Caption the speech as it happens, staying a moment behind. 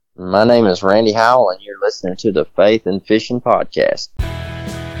My name is Randy Howell, and you're listening to the Faith and Fishing Podcast.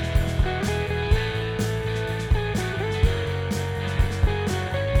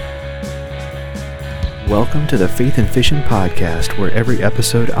 Welcome to the Faith and Fishing Podcast, where every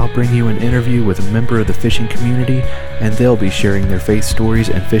episode I'll bring you an interview with a member of the fishing community, and they'll be sharing their faith stories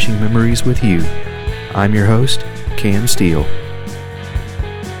and fishing memories with you. I'm your host, Cam Steele.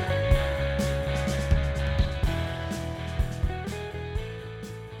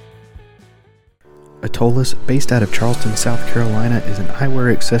 Atollas, based out of Charleston, South Carolina, is an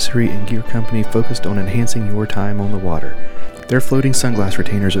eyewear accessory and gear company focused on enhancing your time on the water. Their floating sunglass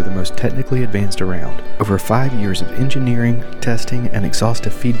retainers are the most technically advanced around. Over 5 years of engineering, testing, and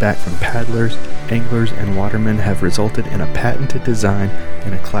exhaustive feedback from paddlers, anglers, and watermen have resulted in a patented design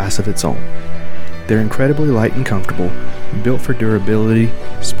in a class of its own. They're incredibly light and comfortable, built for durability,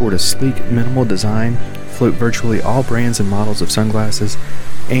 sport a sleek, minimal design, float virtually all brands and models of sunglasses,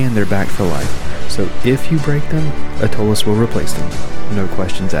 and they're backed for life. So if you break them, Atollas will replace them. No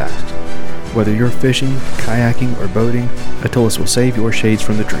questions asked. Whether you're fishing, kayaking, or boating, Atollas will save your shades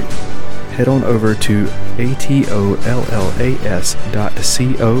from the drink. Head on over to atollas.co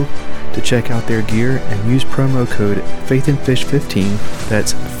to check out their gear and use promo code FAITHANDFISH15,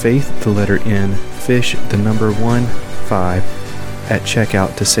 that's faith the letter N, fish the number 1, 5, at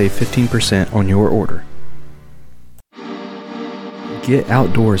checkout to save 15% on your order. Get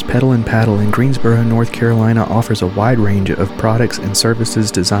Outdoors Pedal and Paddle in Greensboro, North Carolina offers a wide range of products and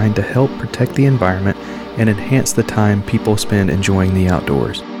services designed to help protect the environment and enhance the time people spend enjoying the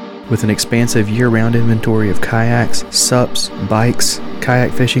outdoors. With an expansive year-round inventory of kayaks, SUPs, bikes,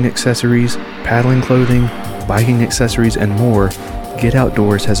 kayak fishing accessories, paddling clothing, biking accessories, and more, Get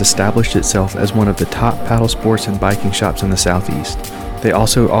Outdoors has established itself as one of the top paddle sports and biking shops in the Southeast. They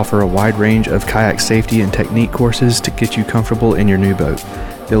also offer a wide range of kayak safety and technique courses to get you comfortable in your new boat.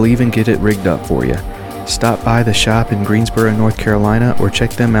 They'll even get it rigged up for you. Stop by the shop in Greensboro, North Carolina, or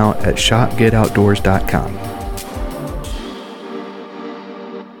check them out at shopgetoutdoors.com.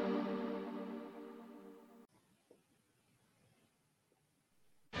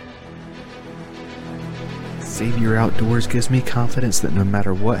 Savior Outdoors gives me confidence that no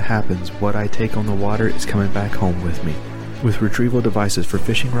matter what happens, what I take on the water is coming back home with me. With retrieval devices for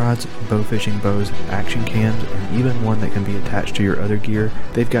fishing rods, bow fishing bows, action cams, and even one that can be attached to your other gear,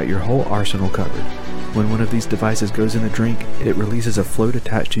 they've got your whole arsenal covered. When one of these devices goes in the drink, it releases a float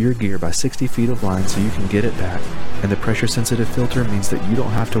attached to your gear by 60 feet of line so you can get it back, and the pressure-sensitive filter means that you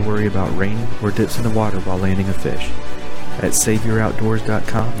don't have to worry about rain or dips in the water while landing a fish. At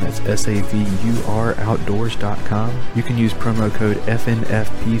SaviorOutdoors.com, that's SAVUR Outdoors.com, you can use promo code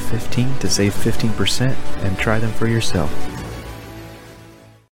FNFP15 to save 15% and try them for yourself.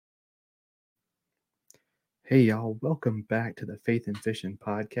 Hey y'all, welcome back to the Faith and Fishing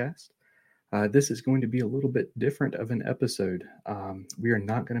Podcast. This is going to be a little bit different of an episode. We are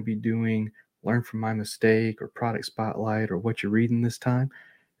not going to be doing Learn From My Mistake or Product Spotlight or What You're Reading this time.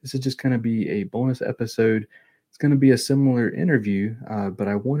 This is just going to be a bonus episode. It's going to be a similar interview, but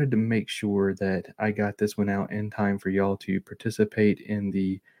I wanted to make sure that I got this one out in time for y'all to participate in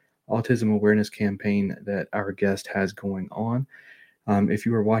the autism awareness campaign that our guest has going on. If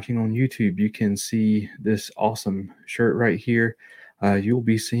you are watching on YouTube, you can see this awesome shirt right here. You'll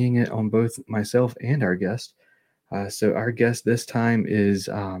be seeing it on both myself and our guest. So our guest this time is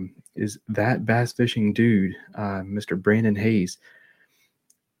that bass fishing dude, Mr. Brandon Hayes.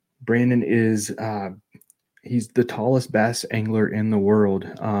 Brandon is he's the tallest bass angler in the world,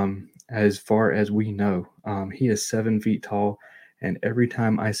 as far as we know. He is 7 feet tall, and every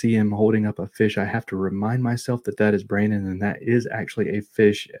time I see him holding up a fish, I have to remind myself that that is Brandon, and that is actually a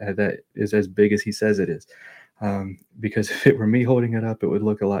fish that is as big as he says it is. Because if it were me holding it up, it would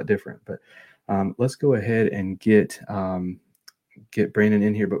look a lot different. But let's go ahead and get Brandon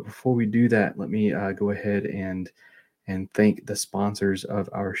in here. But before we do that, let me go ahead and thank the sponsors of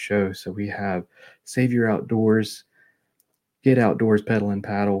our show. So we have Savior Outdoors, Get Outdoors Pedal and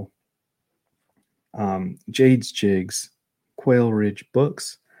Paddle, Jade's Jigs, Quail Ridge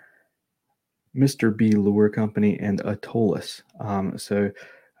Books, Mr. B Lure Company, and Atollas. So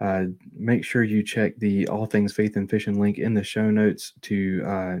make sure you check the All Things Faith and Fishing link in the show notes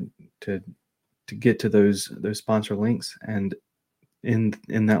to get to those sponsor links. And in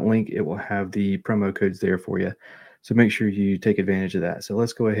that link, it will have the promo codes there for you. So make sure you take advantage of that. So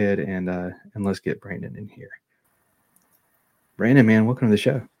let's go ahead and let's get Brandon in here. Brandon, man, welcome to the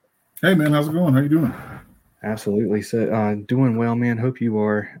show. Hey, man, how's it going? How you doing? Absolutely. So doing well, man. Hope you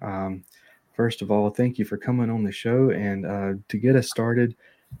are. First of all, thank you for coming on the show. And to get us started,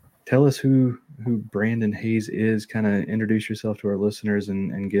 tell us who Brandon Hayes is. Kind of introduce yourself to our listeners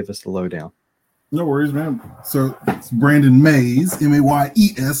and give us the lowdown. No worries, man. So it's Brandon Mays,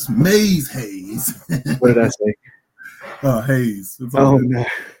 Mayes, Mays Hayes. What did I say? Hayes. It's all good. No.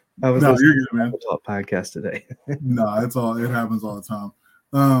 I was listening you're good, man. To the podcast today. No, it happens all the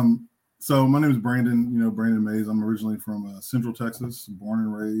time. So my name is Brandon, Brandon Mays. I'm originally from Central Texas, born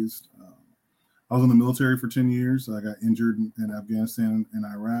and raised. I was in the military for 10 years. I got injured in Afghanistan and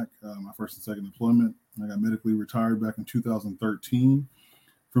Iraq, my first and second deployment. I got medically retired back in 2013.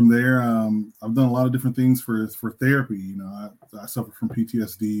 From there, I've done a lot of different things for therapy. I suffer from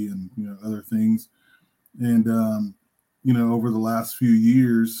PTSD and other things. And over the last few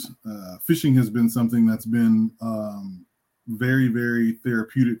years, fishing has been something that's been very, very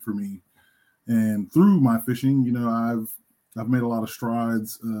therapeutic for me. And through my fishing, I've made a lot of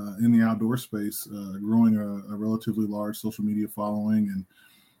strides in the outdoor space, growing a relatively large social media following and,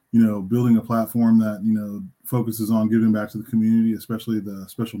 building a platform that, focuses on giving back to the community, especially the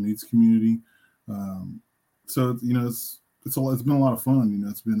special needs community. So, it's been a lot of fun.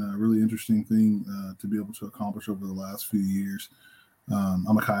 It's been a really interesting thing to be able to accomplish over the last few years.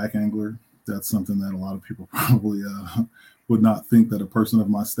 I'm a kayak angler. That's something that a lot of people probably would not think that a person of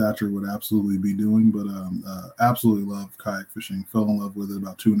my stature would absolutely be doing, but absolutely love kayak fishing. Fell in love with it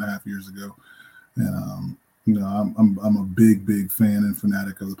about 2.5 years ago. And, I'm a big fan and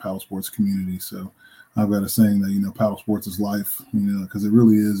fanatic of the paddle sports community. So I've got a saying that, paddle sports is life, because it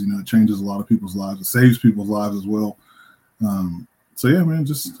really is, it changes a lot of people's lives. It saves people's lives as well. So yeah, man,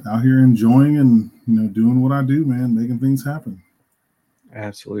 just out here enjoying and, doing what I do, man, making things happen.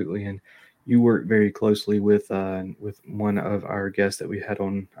 Absolutely. And you work very closely with one of our guests that we had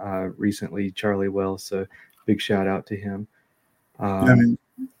on recently, Charlie Wells. So big shout out to him.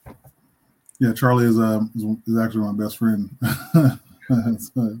 Charlie is actually my best friend.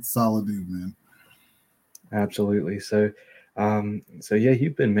 It's a solid dude, man. Absolutely. So yeah,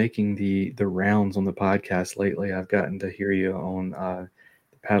 you've been making the rounds on the podcast lately. I've gotten to hear you on the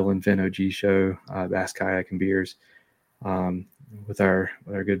Paddle and Fin OG show, Bass Kayak and Beers, with our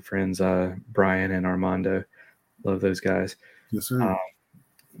good friends Brian and Armando. Love those guys. Yes, sir.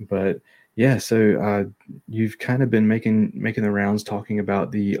 But yeah, so you've kind of been making the rounds talking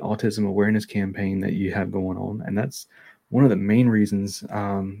about the autism awareness campaign that you have going on, and that's one of the main reasons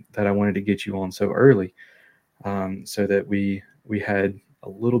that I wanted to get you on so early, so that we had a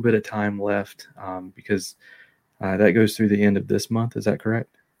little bit of time left, because that goes through the end of this month. Is that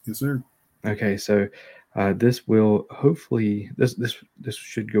correct? Yes, sir. Okay, so this will hopefully this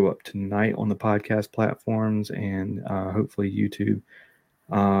should go up tonight on the podcast platforms and hopefully YouTube.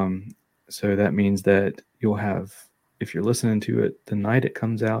 So that means that you'll have, if you're listening to it the night it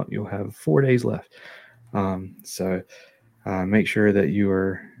comes out, you'll have 4 days left. So make sure that you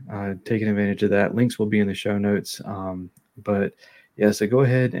are taking advantage of that. Links will be in the show notes. But yeah, so go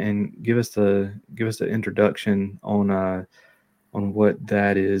ahead and give us the introduction on what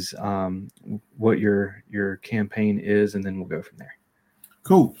that is, what your campaign is, and then we'll go from there.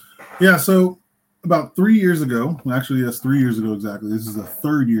 Cool. Yeah. So about 3 years ago, well, actually, yes, 3 years ago exactly. This is the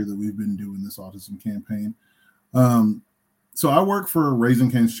third year that we've been doing this autism campaign. So I work for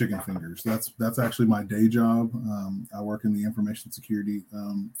Raising Cane's Chicken Fingers. That's actually my day job. I work in the information security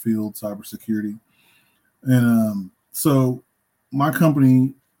field, cybersecurity, and so my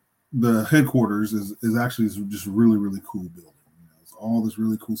company, the headquarters is actually just really, really cool building. There's all this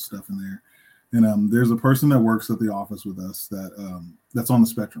really cool stuff in there, and there's a person that works at the office with us that's on the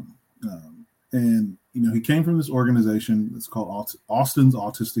spectrum. And, he came from this organization that's called Austin's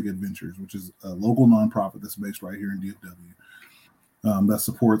Autistic Adventures, which is a local nonprofit that's based right here in DFW, that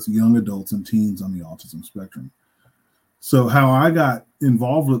supports young adults and teens on the autism spectrum. So how I got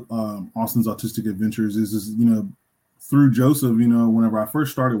involved with Austin's Autistic Adventures is through Joseph, whenever I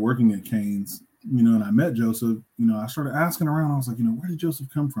first started working at Cane's, and I met Joseph, I started asking around. I was like, where did Joseph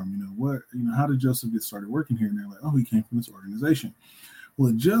come from? How did Joseph get started working here? And they're like, oh, he came from this organization. Well,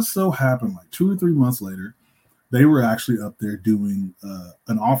 it just so happened like 2 or 3 months later, they were actually up there doing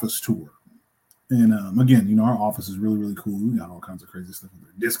an office tour. And again, our office is really, really cool. We got all kinds of crazy stuff in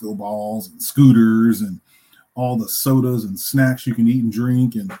there. Disco balls and scooters and all the sodas and snacks you can eat and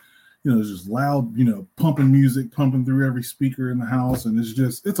drink. And, there's just loud, pumping music, pumping through every speaker in the house. And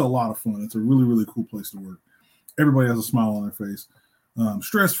it's a lot of fun. It's a really, really cool place to work. Everybody has a smile on their face.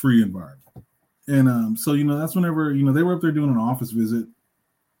 Stress-free environment. And so, that's whenever, they were up there doing an office visit,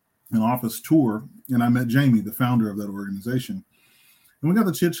 an office tour, and I met Jamie, the founder of that organization. And we got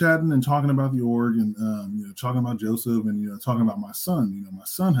to chit-chatting and talking about the org and, talking about Joseph and, talking about my son. My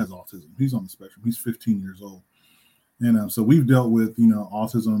son has autism. He's on the spectrum. He's 15 years old. And so we've dealt with,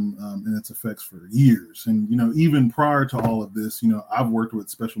 autism and its effects for years. And, even prior to all of this, I've worked with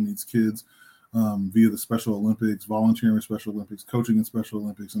special needs kids via the Special Olympics, volunteering with Special Olympics, coaching in Special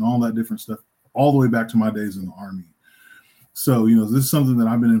Olympics, and all that different stuff, all the way back to my days in the Army. So, this is something that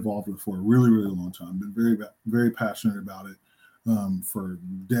I've been involved with for a really, really long time. Been very, very passionate about it for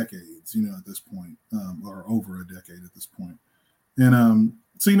decades, at this point, or over a decade at this point. And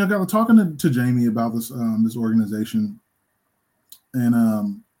so, got talking to Jamie about this this organization, and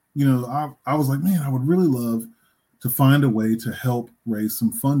I was like, man, I would really love to find a way to help raise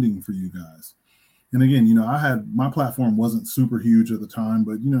some funding for you guys. And again, I had, my platform wasn't super huge at the time,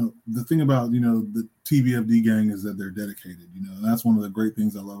 but the thing about the TBFD gang is that they're dedicated. And that's one of the great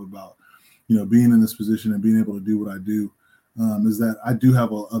things I love about being in this position and being able to do what I do, is that I do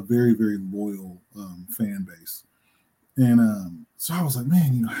have a very, very loyal fan base. And so I was like,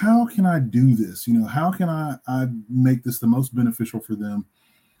 man, how can I do this? How can I make this the most beneficial for them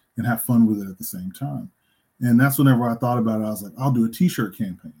and have fun with it at the same time? And that's whenever I thought about it, I was like, I'll do a t-shirt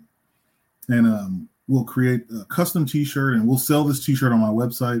campaign. And we'll create a custom t-shirt and we'll sell this t-shirt on my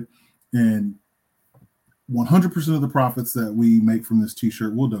website. And 100% of the profits that we make from this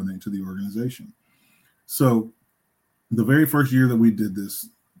t-shirt we'll donate to the organization. So the very first year that we did this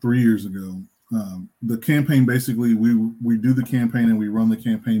 3 years ago, the campaign, basically, we do the campaign and we run the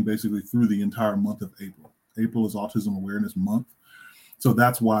campaign basically through the entire month of April. April is Autism Awareness Month. So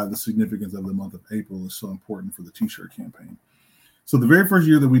that's why the significance of the month of April is so important for the t-shirt campaign. So the very first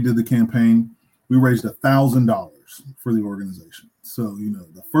year that we did the campaign, we raised $1,000 for the organization. So,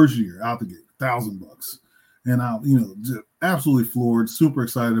 the first year out the gate, $1,000. And I, just absolutely floored, super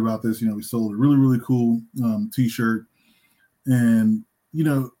excited about this. We sold a really, really cool t-shirt and,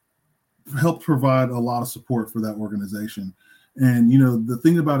 helped provide a lot of support for that organization. And, the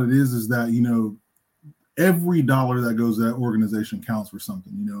thing about it is that, every dollar that goes to that organization counts for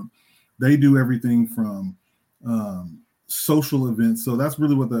something. They do everything from social events. So that's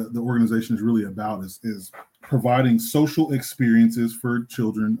really what the organization is really about, is providing social experiences for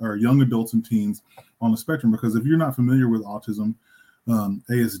children or young adults and teens on the spectrum. Because if you're not familiar with autism,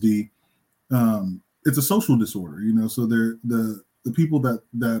 ASD, it's a social disorder, so they're the people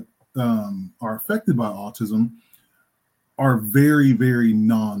that are affected by autism are very, very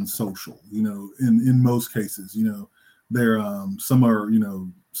non-social, in most cases. They're some are,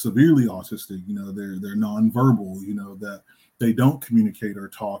 severely autistic, they're nonverbal, that they don't communicate or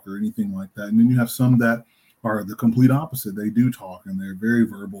talk or anything like that. And then you have some that are the complete opposite. They do talk and they're very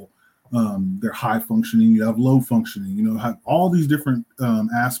verbal. They're high functioning. You have low functioning, have all these different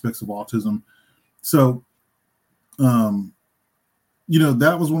aspects of autism. So,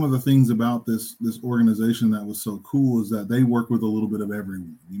 that was one of the things about this organization that was so cool, is that they work with a little bit of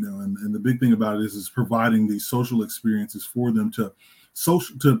everyone, and the big thing about it is providing these social experiences for them to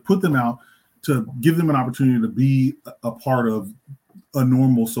put them out, to give them an opportunity to be a part of a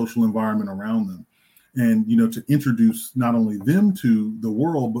normal social environment around them. And, to introduce not only them to the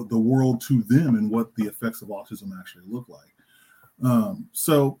world, but the world to them and what the effects of autism actually look like.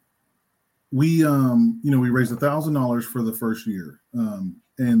 So we raised $1,000 for the first year.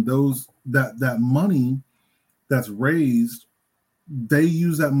 And that money that's raised, they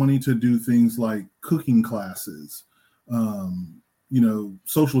use that money to do things like cooking classes,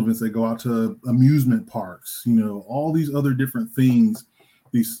 social events. They go out to amusement parks, all these other different things,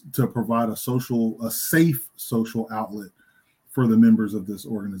 to provide a safe social outlet for the members of this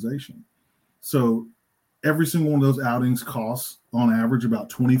organization. So every single one of those outings costs on average about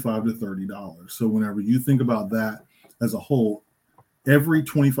 $25 to $30. So whenever you think about that as a whole, every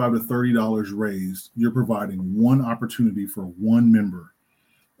 $25 to $30 raised, you're providing one opportunity for one member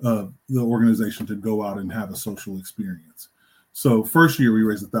of the organization to go out and have a social experience. So first year we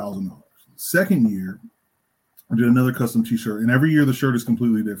raised $1,000. Second year, I did another custom t-shirt, and every year the shirt is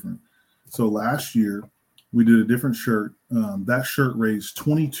completely different. So last year we did a different shirt. That shirt raised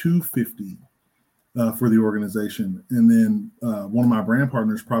 $22.50 for the organization. And then one of my brand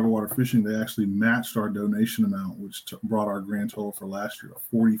partners, Private Water Fishing, they actually matched our donation amount, which brought our grand total for last year to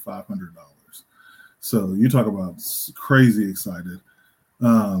 $4,500. So you talk about crazy excited.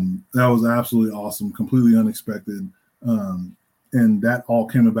 That was absolutely awesome, completely unexpected. And that all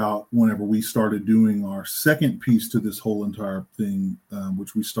came about whenever we started doing our second piece to this whole entire thing,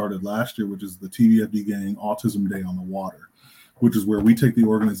 which we started last year, which is the TBFD Gang Autism Day on the Water, which is where we take the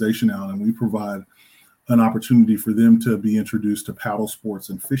organization out and we provide an opportunity for them to be introduced to paddle sports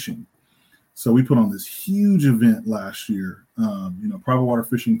and fishing. So we put on this huge event last year. Private Water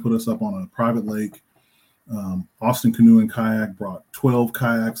Fishing put us up on a private lake. Austin Canoe and Kayak brought 12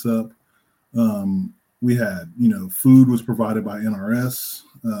 kayaks up. We had, food was provided by NRS.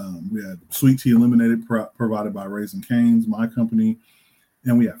 We had sweet tea and lemonade provided by Raising Cane's, my company.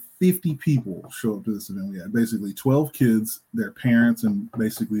 And we had 50 people show up to this event. We had basically 12 kids, their parents, and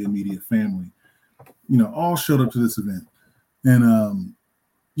basically immediate family, all showed up to this event. And,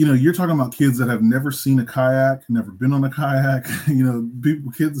 you're talking about kids that have never seen a kayak, never been on a kayak.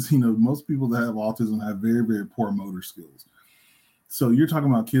 Kids, most people that have autism have very, very poor motor skills. So you're talking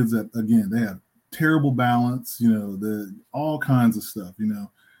about kids that, again, they have terrible balance, all kinds of stuff,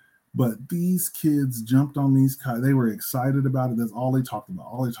 But these kids jumped on these kayaks. They were excited about it. That's all they talked about.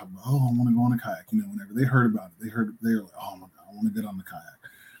 Oh, I want to go on a kayak. Whenever they heard about it, they were like, oh my God, I want to get on the kayak.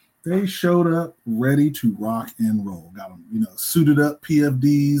 They showed up ready to rock and roll. Got them, suited up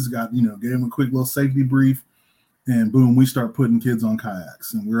PFDs, gave them a quick little safety brief, and boom, we start putting kids on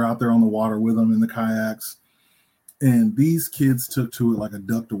kayaks. And we're out there on the water with them in the kayaks. And these kids took to it like a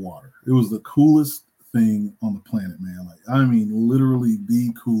duck to water. It was the coolest thing on the planet, man. Literally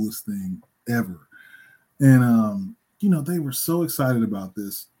the coolest thing ever. And they were so excited about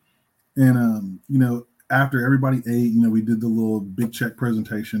this. And after everybody ate, we did the little big check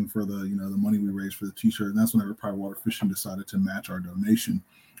presentation for the the money we raised for the t-shirt. And that's whenever Private Water Fishing decided to match our donation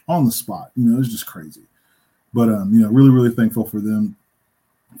on the spot. It was just crazy. But really, really thankful for them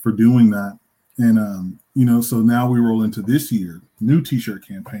for doing that. And so now we roll into this year, new t-shirt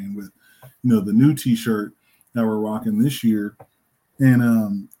campaign with the new t-shirt that we're rocking this year.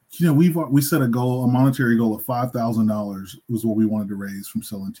 And, we set a monetary goal of $5,000 was what we wanted to raise from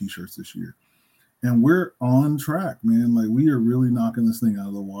selling t-shirts this year. And we're on track, man. We are really knocking this thing out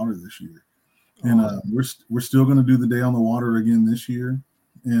of the water this year. And we're still going to do the Day on the Water again this year.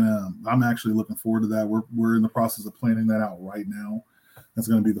 And I'm actually looking forward to that. We're in the process of planning that out right now. That's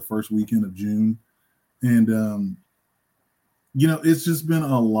going to be the first weekend of June. And, it's just been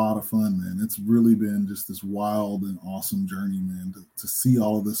a lot of fun, man. It's really been just this wild and awesome journey, man, to see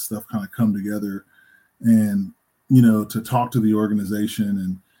all of this stuff kind of come together and, to talk to the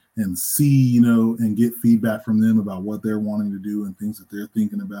organization and see, and get feedback from them about what they're wanting to do and things that they're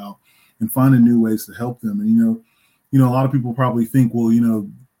thinking about and finding new ways to help them. And, a lot of people probably think, well,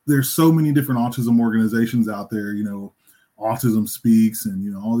 there's so many different autism organizations out there, Autism Speaks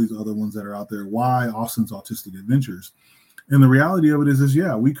and, all these other ones that are out there. Why Austin's Autistic Adventures? And the reality of it is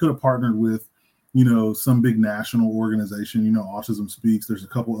we could have partnered with, some big national organization, Autism Speaks. There's a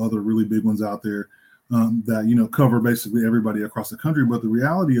couple other really big ones out there that, cover basically everybody across the country. But the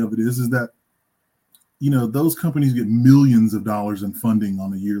reality of it is that, those companies get millions of dollars in funding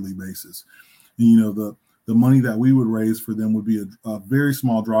on a yearly basis. And, the money that we would raise for them would be a very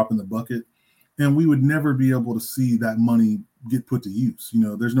small drop in the bucket. And we would never be able to see that money get put to use.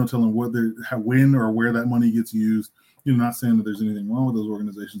 There's no telling when or where that money gets used. Not saying that there's anything wrong with those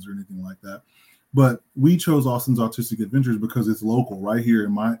organizations or anything like that. But we chose Austin's Autistic Adventures because it's local, right here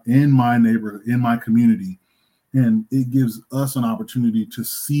in my neighborhood, in my community. And it gives us an opportunity to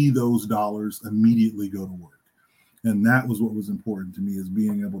see those dollars immediately go to work. And that was what was important to me, is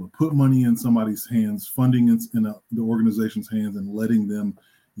being able to put money in somebody's hands, funding in the organization's hands, and letting them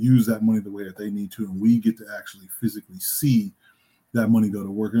use that money the way that they need to. And we get to actually physically see that money go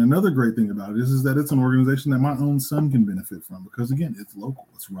to work. And another great thing about it is that it's an organization that my own son can benefit from, because again, it's local,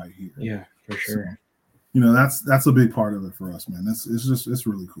 it's right here. Yeah, for sure. So, that's a big part of it for us, man. It's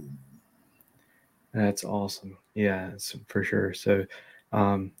really cool. That's awesome. Yeah, it's for sure. So,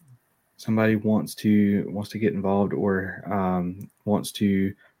 somebody wants to get involved or wants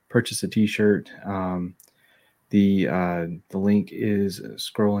to purchase a t-shirt. The link is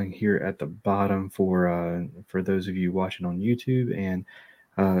scrolling here at the bottom for those of you watching on YouTube, and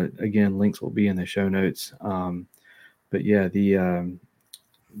again, links will be in the show notes. But yeah, the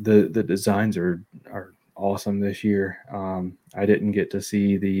designs are awesome this year. I didn't get to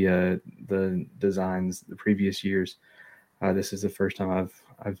see the designs the previous years. This is the first time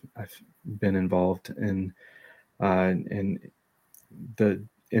I've been involved in the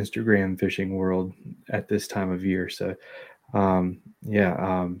Instagram fishing world at this time of year. So,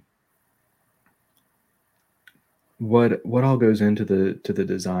 what all goes into the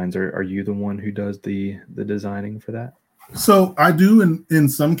designs? Are you the one who does the designing for that? So I do in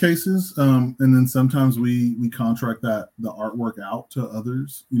some cases, and then sometimes we contract the artwork out to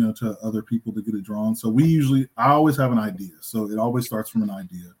others, to other people to get it drawn. So I always have an idea. So it always starts from an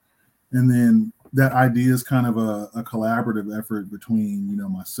idea, and then that idea is kind of a collaborative effort between,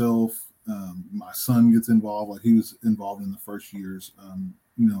 myself, my son gets involved, like he was involved in the first year's,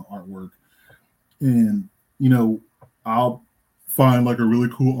 artwork. And, I'll find like a really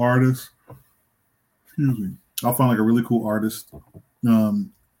cool artist. I'll find like a really cool artist.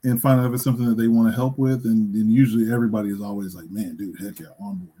 and find out if it's something that they want to help with. And usually everybody is always like, man, dude, heck yeah,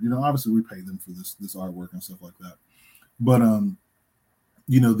 on board. You know, obviously we pay them for this artwork and stuff like that. But,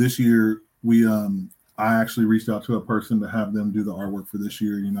 you know, this year I actually reached out to a person to have them do the artwork for this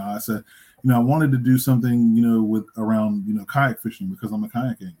year. You know, I said, you know, I wanted to do something, you know, with around, you know, kayak fishing because I'm a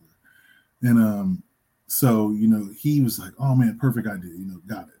kayak angler. And so, you know, he was like, oh man, perfect idea, you know,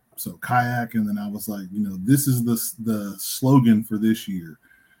 got it. So kayak. And then I was like, you know, this is the slogan for this year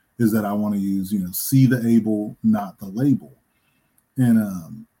is that I want to use, you know, see the able, not the label.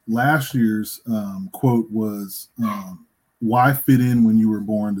 And last year's quote was, why fit in when you were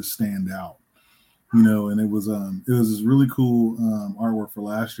born to stand out? You know, and it was this really cool artwork for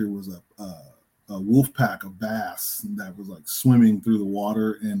last year was a wolf pack of bass that was like swimming through the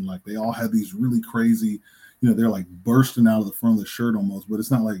water, and like they all had these really crazy, you know, they're like bursting out of the front of the shirt almost, but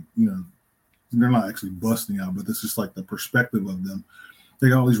it's not like, you know, they're not actually busting out, but it's just like the perspective of them. They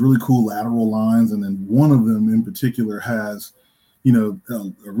got all these really cool lateral lines, and then one of them in particular has, you know,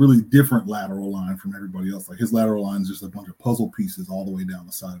 a really different lateral line from everybody else. Like his lateral line is just a bunch of puzzle pieces all the way down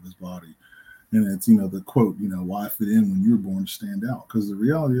the side of his body. And it's, you know, the quote, you know, why fit in when you were born to stand out? Because the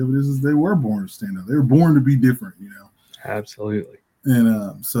reality of it is they were born to stand out. They were born to be different, you know. Absolutely.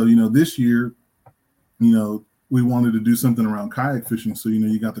 And so, you know, this year, you know, we wanted to do something around kayak fishing. So, you know,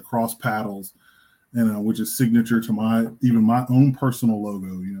 you got the cross paddles, and which is signature to my own personal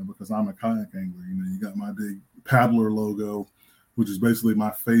logo, you know, because I'm a kayak angler. You know, you got my big paddler logo, which is basically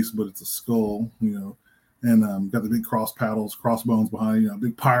my face, but it's a skull, you know. And got the big cross paddles, crossbones behind, you know,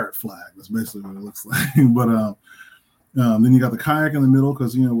 big pirate flag. That's basically what it looks like. But then you got the kayak in the middle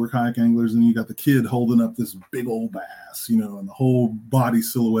because, you know, we're kayak anglers. And you got the kid holding up this big old bass, you know, and the whole body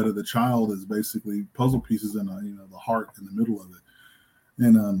silhouette of the child is basically puzzle pieces and, you know, the heart in the middle of it.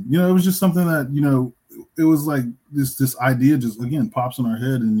 And, you know, it was just something that, you know, it was like this idea just, again, pops in our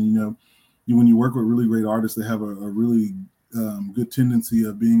head. And, you know, when you work with really great artists, they have a really good tendency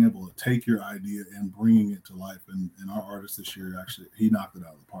of being able to take your idea and bringing it to life. And our artist this year, actually, he knocked it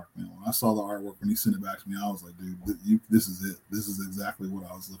out of the park, man. When I saw the artwork, when he sent it back to me, I was like, dude, this is it. This is exactly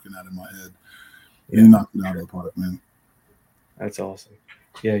what I was looking at in my head. And he knocked it out of the park, man. That's awesome.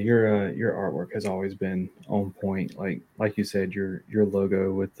 Yeah, your artwork has always been on point. Like you said, your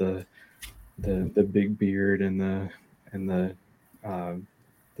logo with the big beard and the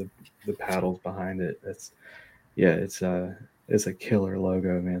paddles behind it. It's a killer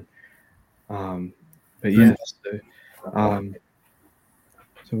logo, man. But yeah, so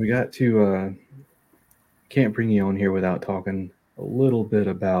we got to can't bring you on here without talking a little bit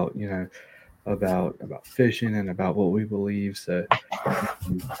about, you know, about fishing and about what we believe. So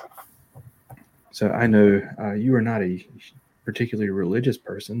I know you are not a particularly religious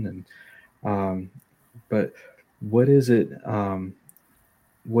person, and but what is it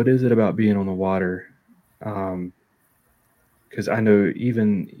about being on the water? Because I know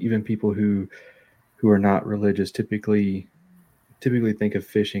even people who are not religious typically think of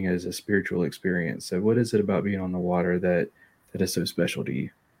fishing as a spiritual experience. So what is it about being on the water that is so special to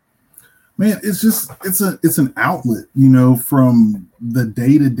you? Man, it's an outlet, you know, from the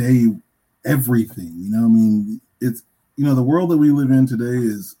day-to-day everything. You know, I mean, it's, you know, the world that we live in today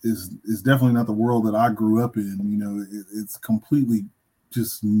is definitely not the world that I grew up in. You know, it's completely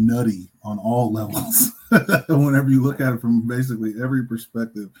just nutty on all levels. Whenever you look at it from basically every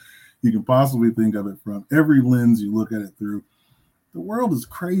perspective you can possibly think of it from, every lens you look at it through, the world is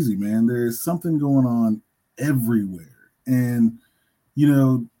crazy, man. There is something going on everywhere. And, you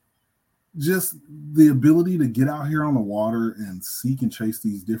know, just the ability to get out here on the water and seek and chase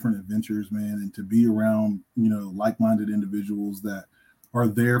these different adventures, man, and to be around, you know, like-minded individuals that are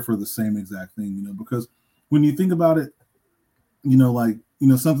there for the same exact thing, you know, because when you think about it, you know, like, you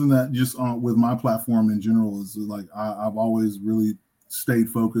know, something that just with my platform in general is like, I've always really stayed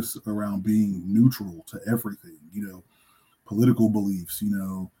focused around being neutral to everything, you know, political beliefs, you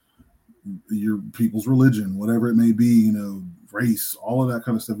know, your people's religion, whatever it may be, you know, race, all of that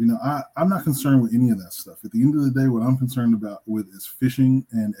kind of stuff. You know, I'm not concerned with any of that stuff. At the end of the day, what I'm concerned about with is fishing,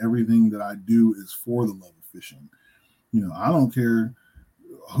 and everything that I do is for the love of fishing. You know, I don't care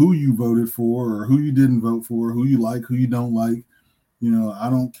who you voted for or who you didn't vote for, who you like, who you don't like. You know, I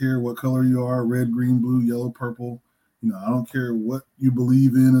don't care what color you are, red, green, blue, yellow, purple. You know, I don't care what you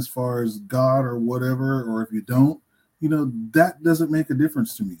believe in as far as God or whatever, or if you don't, you know, that doesn't make a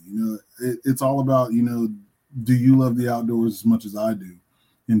difference to me. You know, it's all about, you know, do you love the outdoors as much as I do?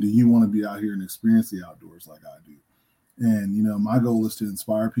 And do you want to be out here and experience the outdoors like I do? And, you know, my goal is to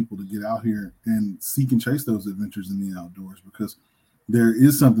inspire people to get out here and seek and chase those adventures in the outdoors, because there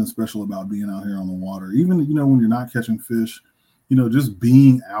is something special about being out here on the water. Even, you know, when you're not catching fish, just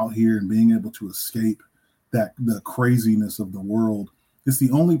being out here and being able to escape the craziness of the world. It's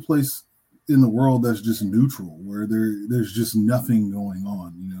the only place in the world that's just neutral, where there's just nothing going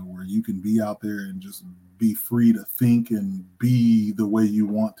on, where you can be out there and just be free to think and be the way you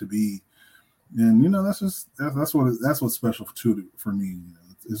want to be. And that's what's special for me.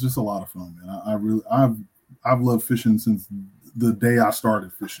 It's just a lot of fun, man. I've loved fishing since the day I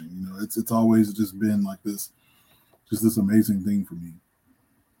started fishing. It's always just been like this amazing thing for me.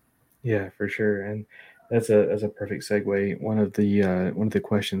 Yeah, for sure. And that's a perfect segue. One of the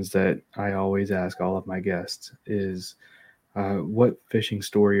questions that I always ask all of my guests is, what fishing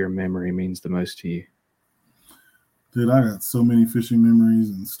story or memory means the most to you? Dude, I got so many fishing memories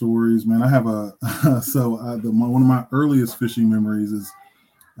and stories, man. I have one of my earliest fishing memories is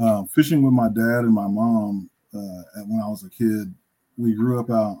fishing with my dad and my mom when I was a kid. We grew up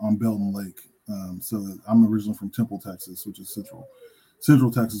out on Belton Lake. So I'm originally from Temple, Texas, which is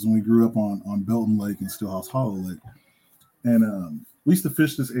Central Texas, and we grew up on Belton Lake and Stillhouse Hollow Lake. And we used to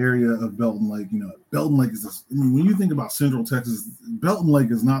fish this area of Belton Lake. Belton Lake is this. I mean, when you think about Central Texas, Belton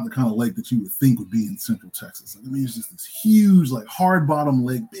Lake is not the kind of lake that you would think would be in Central Texas. It's just this huge, like hard bottom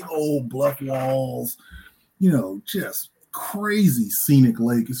lake, big old bluff walls, just crazy scenic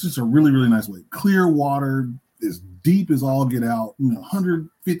lake. It's just a really, really nice lake. Clear water, as deep as all get out,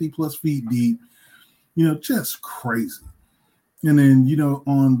 150 plus feet deep, just crazy. And then,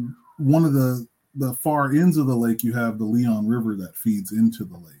 on one of the far ends of the lake, you have the Leon River that feeds into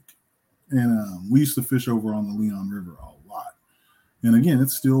the lake. And we used to fish over on the Leon River a lot. And again,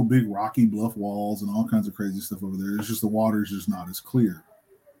 it's still big rocky bluff walls and all kinds of crazy stuff over there. It's just the water is just not as clear.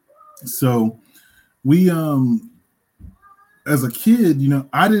 So we, as a kid,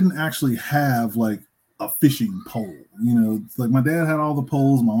 I didn't actually have like a fishing pole. It's like my dad had all the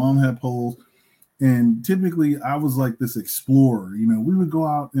poles, my mom had poles. And typically I was like this explorer. We would go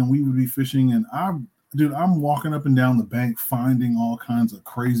out and we would be fishing, and I'm walking up and down the bank finding all kinds of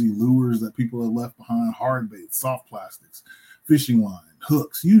crazy lures that people had left behind, hard bait, soft plastics, fishing line,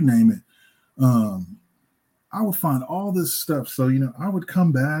 hooks, you name it. I would find all this stuff. So, I would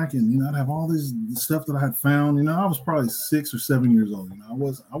come back and, I'd have all this stuff that I had found. I was probably 6 or 7 years old. I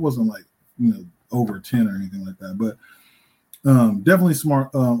wasn't like, over 10 or anything like that, but definitely smart,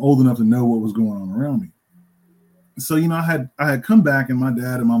 old enough to know what was going on around me. So, I had come back, and my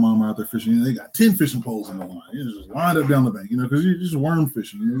dad and my mom are out there fishing. They got 10 fishing poles in the line. It's just lined up down the bank, because you're just worm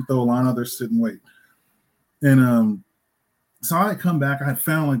fishing. You throw a line out there, sit and wait. And so I had come back. I had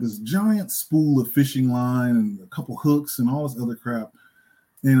found like this giant spool of fishing line and a couple hooks and all this other crap.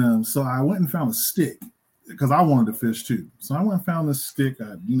 And so I went and found a stick, because I wanted to fish too. So I went and found this stick. I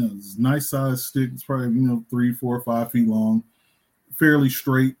had, this nice size stick. It's probably, 3, 4, 5 feet long, fairly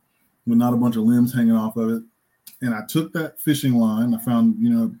straight, with not a bunch of limbs hanging off of it. And I took that fishing line. I found,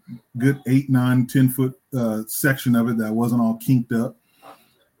 good 8, 9, 10 foot section of it that wasn't all kinked up,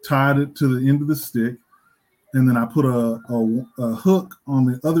 tied it to the end of the stick. And then I put a hook on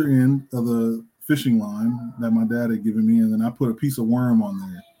the other end of the fishing line that my dad had given me. And then I put a piece of worm on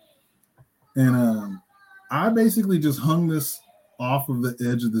there. And I basically just hung this off of the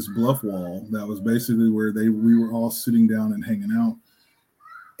edge of this bluff wall. That was basically where we were all sitting down and hanging out.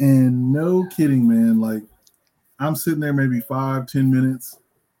 And no kidding, man, like I'm sitting there maybe 5-10 minutes,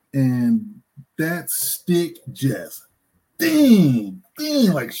 and that stick just ding,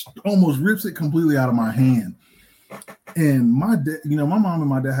 like almost rips it completely out of my hand. And my dad, my mom and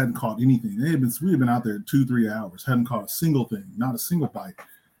my dad hadn't caught anything. We had been out there 2-3 hours, hadn't caught a single thing, not a single bite.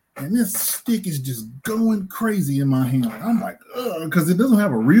 And this stick is just going crazy in my hand. I'm like, because it doesn't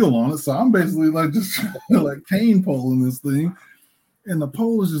have a reel on it. So I'm basically like just like cane poling this thing. And the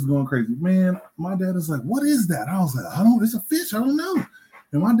pole is just going crazy. Man, my dad is like, what is that? I was like, it's a fish. I don't know.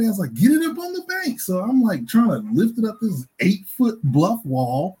 And my dad's like, get it up on the bank. So I'm like trying to lift it up this 8-foot bluff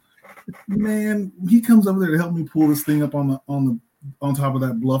wall. Man, he comes over there to help me pull this thing up on top of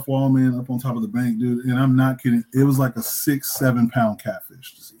that bluff wall, man, up on top of the bank, dude. And I'm not kidding. It was like a 6-7 pound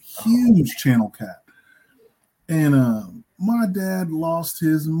catfish, just a huge channel cat. And my dad lost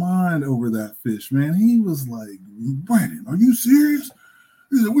his mind over that fish, man. He was like, Brandon, are you serious?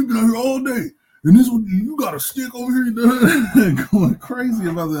 He said, we've been out here all day. And this one, you got a stick over here going crazy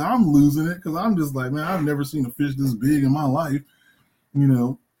about that. I'm losing it because I'm just like, man, I've never seen a fish this big in my life,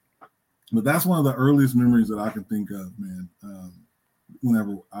 But that's one of the earliest memories that I can think of, man.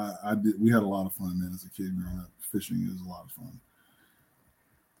 Whenever I did, we had a lot of fun, man, as a kid growing up. Fishing is a lot of fun.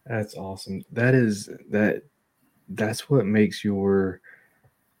 That's awesome. That's what makes your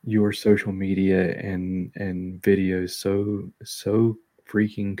social media and videos so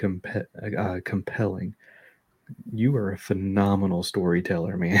freaking compelling. You are a phenomenal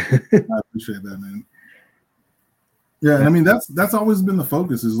storyteller, man. I appreciate that, man. Yeah, and I mean that's always been the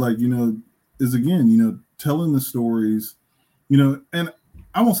focus, is like, is again, telling the stories, and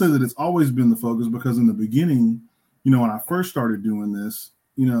I won't say that it's always been the focus, because in the beginning, when I first started doing this,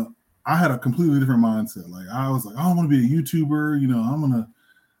 I had a completely different mindset. Like, I was like, I want to be a YouTuber, I'm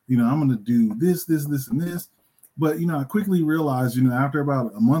gonna do this, and this. But I quickly realized, after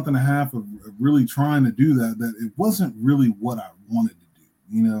about a month and a half of really trying to do that it wasn't really what I wanted to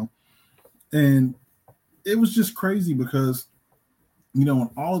do, and it was just crazy because, when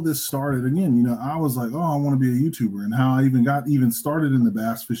all of this started, again, I was like, oh, I want to be a YouTuber. And how I even started in the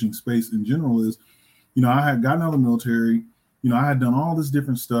bass fishing space in general is, I had gotten out of the military, I had done all this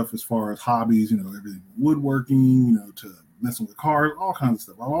different stuff as far as hobbies, everything woodworking, to messing with cars, all kinds of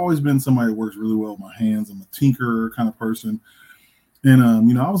stuff. I've always been somebody that works really well with my hands. I'm a tinkerer kind of person. And,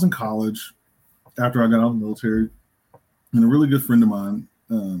 I was in college after I got out of the military, and a really good friend of mine,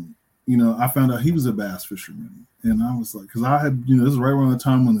 I found out he was a bass fisherman. And I was like, because I had, this is right around the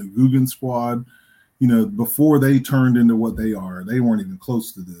time when the Guggen Squad, before they turned into what they are, they weren't even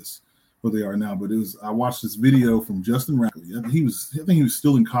close to this, what they are now. But I watched this video from Justin Rackley. I think he was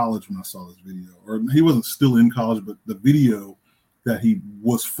still in college when I saw this video, or he wasn't still in college, but the video that he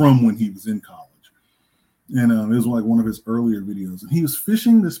was from when he was in college. And it was like one of his earlier videos. And he was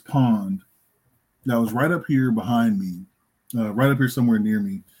fishing this pond that was right up here behind me, right up here somewhere near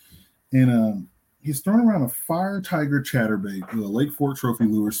me. And he's throwing around a Fire Tiger chatterbait with a Lake Fork Trophy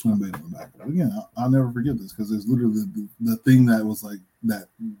lure swim bait on the back. Again, I'll never forget this, because it's literally the thing that was like, that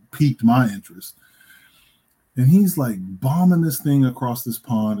piqued my interest. And he's like bombing this thing across this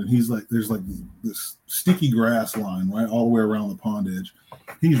pond. And he's like, there's like this sticky grass line right all the way around the pond edge.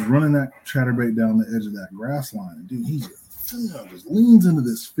 He's running that chatterbait down the edge of that grass line. And dude, he just leans into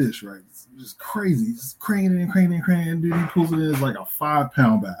this fish, right? It's just crazy. He's just craning. Dude, he pulls it in. It's like a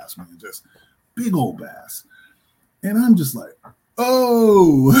 5-pound bass, man. Just big old bass. And I'm just like,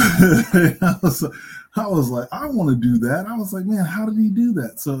 oh. I was like, I want to do that. I was like, man, how did he do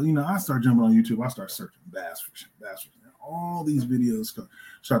that? So, I start jumping on YouTube. I start searching bass fishing. All these videos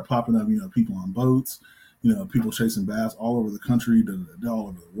start popping up, people on boats, people chasing bass all over the country, all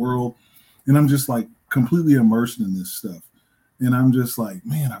over the world. And I'm just like completely immersed in this stuff. And I'm just like,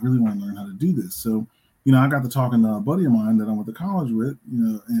 man, I really want to learn how to do this. So, I got to talking to a buddy of mine that I went to college with,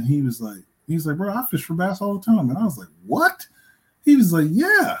 and he's like, bro, I fish for bass all the time. And I was like, what? He was like,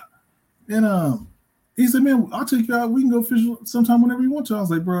 yeah. And he said, man, I'll take you out. We can go fish sometime whenever you want to. I was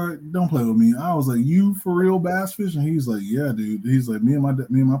like, bro, don't play with me. I was like, you for real bass fishing? He's like, yeah, dude. He's like, me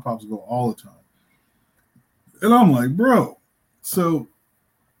and my pops go all the time. And I'm like, bro. So,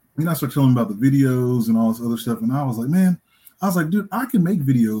 I started telling him about the videos and all this other stuff. And I was like, man, dude, I can make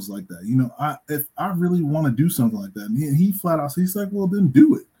videos like that. If I really want to do something like that. And he flat out, he's like, well, then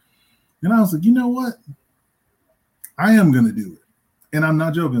do it. And I was like, you know what? I am going to do it. And I'm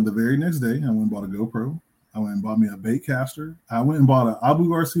not joking. The very next day, I went and bought a GoPro. I went and bought me a bait caster. I went and bought an Abu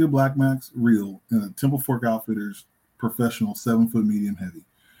Garcia Black Max reel and a Temple Fork Outfitters professional 7-foot medium heavy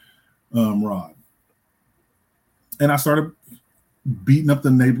rod. And I started beating up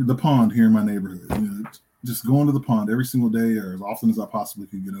the pond here in my neighborhood. Just going to the pond every single day, or as often as I possibly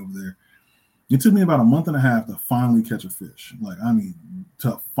could get over there. It took me about a month and a half to finally catch a fish.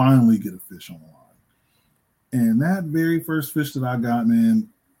 To finally get a fish on the line. And that very first fish that I got, man,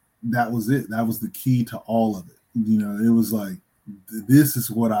 that was it. That was the key to all of it. It was like, this is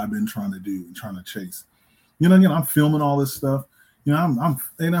what I've been trying to do and trying to chase. Again, I'm filming all this stuff. I'm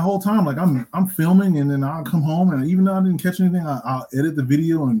and the whole time, like I'm filming, and then I'll come home, and even though I didn't catch anything, I'll edit the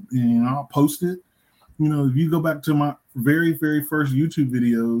video and I'll post it. If you go back to my very, very first YouTube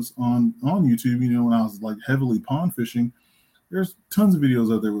videos on YouTube, when I was like heavily pond fishing, there's tons of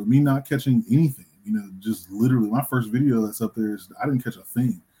videos out there with me not catching anything. Just literally my first video that's up there is I didn't catch a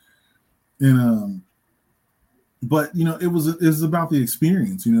thing. And but it was about the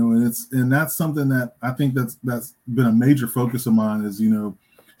experience, and that's something that I think that's been a major focus of mine, is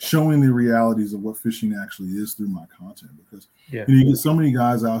showing the realities of what fishing actually is through my content. Because you get so many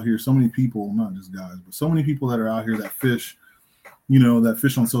guys out here, so many people, not just guys, but so many people that are out here that fish, that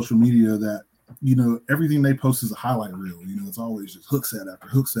fish on social media, that everything they post is a highlight reel. It's always just hook set after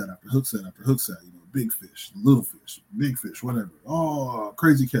hook set after hook set after hook set. Big fish, little fish, big fish, whatever. Oh,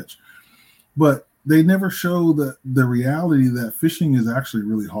 crazy catch. But they never show the reality that fishing is actually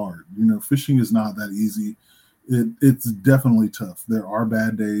really hard. Fishing is not that easy. It's definitely tough. There are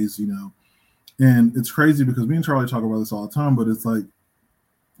bad days, and it's crazy because me and Charlie talk about this all the time, but it's like,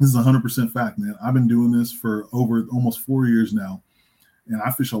 this is 100% fact, man. I've been doing this for over almost 4 years now, and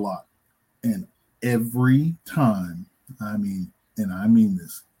I fish a lot. And every time, and I mean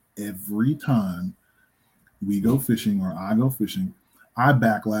this, every time we go fishing or I go fishing, I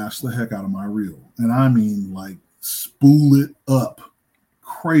backlash the heck out of my reel. And I mean, like, spool it up,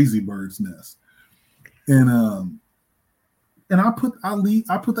 crazy bird's nest. And I put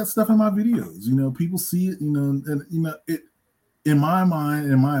that stuff in my videos. You know, people see it. You know, and you know it. In my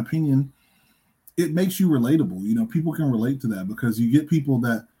mind, in my opinion, it makes you relatable. You know, people can relate to that because you get people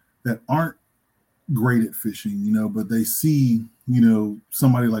that aren't great at fishing. You know, but they see, you know,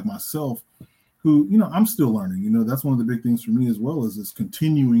 somebody like myself who, you know, I'm still learning. You know, that's one of the big things for me as well, is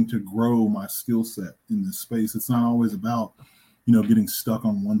continuing to grow my skill set in this space. It's not always about, you know, getting stuck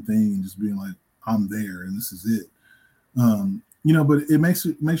on one thing and just being like, I'm there and this is it. You know, but it makes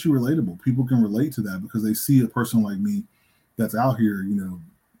you relatable. People can relate to that because they see a person like me that's out here, you know,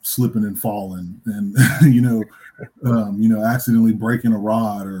 slipping and falling and, you know, accidentally breaking a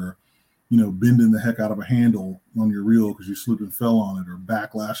rod or, you know, bending the heck out of a handle on your reel because you slipped and fell on it or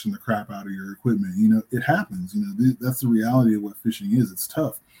backlashing the crap out of your equipment. You know, it happens. You know, that's the reality of what fishing is. It's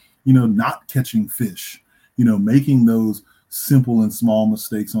tough, you know, not catching fish, you know, making those simple and small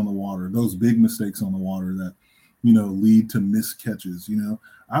mistakes on the water, those big mistakes on the water that, you know, lead to missed catches. You know,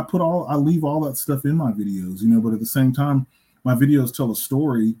 I leave all that stuff in my videos, you know, but at the same time, my videos tell a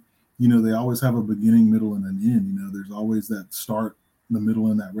story. You know, they always have a beginning, middle, and an end. You know, there's always that start, the middle,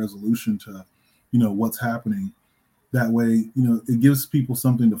 and that resolution to, you know, what's happening. That way, you know, it gives people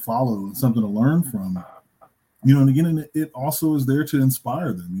something to follow and something to learn from. You know, and again, it also is there to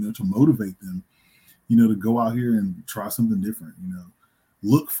inspire them, you know, to motivate them, you know, to go out here and try something different, you know,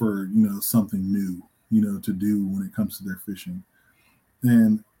 look for, you know, something new, you know, to do when it comes to their fishing.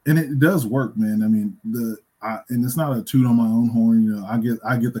 And it does work, man. I mean, and it's not a toot on my own horn. You know, I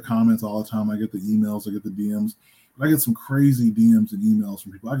get the comments all the time. I get the emails, I get the DMs. But I get some crazy DMs and emails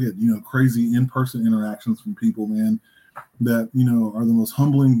from people. I get, you know, crazy in-person interactions from people, man, that, you know, are the most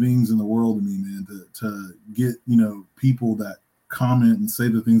humbling things in the world to me, man, to get, you know, people that comment and say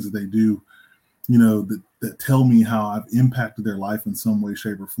the things that they do, you know, that tell me how I've impacted their life in some way,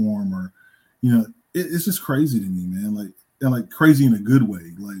 shape, or form. Or, you know, it's just crazy to me, man. Like crazy in a good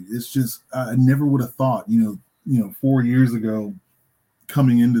way. Like, it's just, I never would have thought, you know, 4 years ago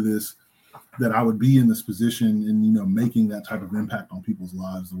coming into this, that I would be in this position and, you know, making that type of impact on people's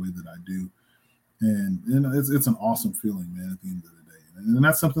lives the way that I do. And you know, it's an awesome feeling, man, at the end of the day. And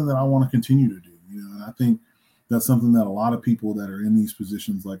that's something that I want to continue to do, you know, and I think that's something that a lot of people that are in these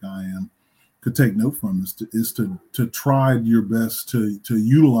positions like I am could take note from, is to try your best to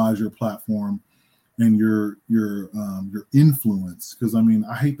utilize your platform and your influence. Because I mean,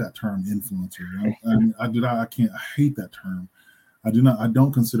 I hate that term influencer. You know? I hate that term. I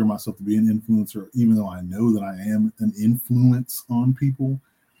don't consider myself to be an influencer, even though I know that I am an influence on people,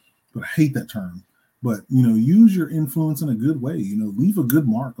 but I hate that term. But, you know, use your influence in a good way, you know, leave a good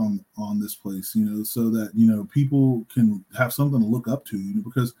mark on this place, you know, so that, you know, people can have something to look up to, you know,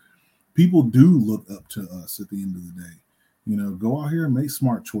 because people do look up to us at the end of the day. You know, go out here and make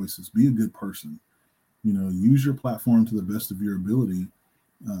smart choices, be a good person, you know, use your platform to the best of your ability,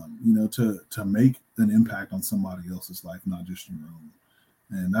 you know, to make an impact on somebody else's life, not just your own.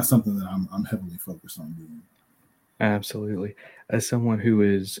 And that's something that I'm heavily focused on doing. Absolutely. As someone who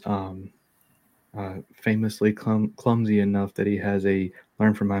is famously clumsy enough that he has a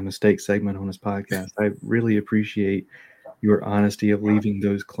Learn from My Mistakes segment on his podcast, I really appreciate your honesty of leaving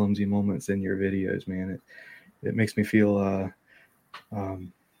those clumsy moments in your videos, man. It makes me feel a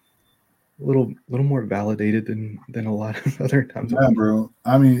little more validated than a lot of other times. Yeah, bro.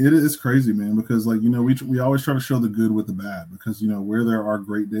 I mean, it is crazy, man, because, like, you know, we always try to show the good with the bad, because, you know, where there are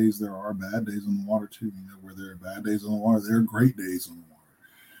great days, there are bad days on the water too. You know, where there are bad days on the water, there are great days on the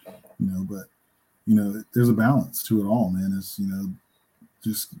water. You know, but, you know, there's a balance to it all, man. It's, you know,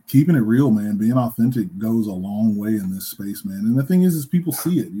 just keeping it real, man. Being authentic goes a long way in this space, man. And the thing is people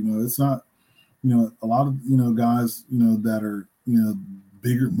see it. You know, it's not, you know, a lot of, you know, guys, you know, that are, you know,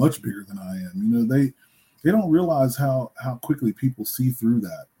 bigger, much bigger than I am, you know, they don't realize how quickly people see through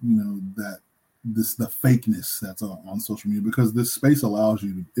that, you know, that the fakeness that's on social media, because this space allows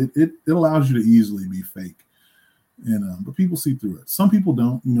you to, it allows you to easily be fake. And but people see through it. Some people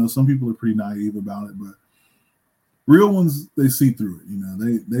don't, you know, some people are pretty naive about it, but real ones, they see through it. You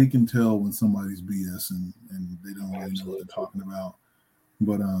know, they can tell when somebody's BS and they don't really know what they're talking about.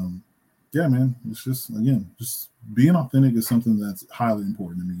 But yeah, man, it's just, again, just being authentic is something that's highly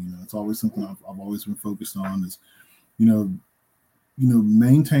important to me. You know, it's always something I've always been focused on, is, you know,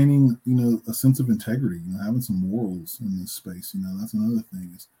 maintaining, you know, a sense of integrity, you know, having some morals in this space. You know, that's another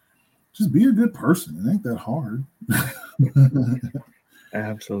thing, is just be a good person. It ain't that hard.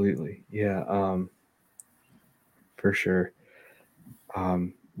 Absolutely. Yeah. For sure.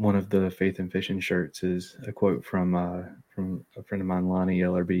 One of the Faith and Fishing shirts is a quote from a friend of mine, Lonnie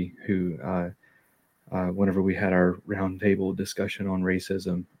Ellerby, who whenever we had our roundtable discussion on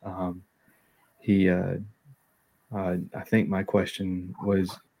racism, he I think my question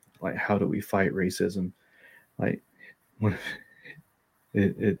was like, how do we fight racism? Like when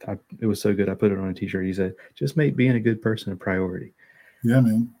it was so good, I put it on a T-shirt. He said, "Just make being a good person a priority." Yeah,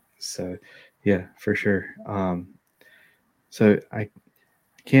 man. So, yeah, for sure. So I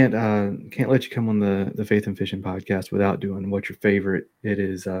can't let you come on the Faith and Fishing podcast without doing what's your favorite. It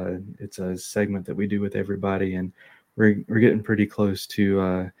is it's a segment that we do with everybody, and we're getting pretty close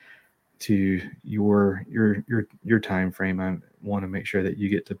to your time frame. I want to make sure that you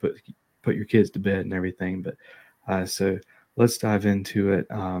get to put your kids to bed and everything. But so let's dive into it.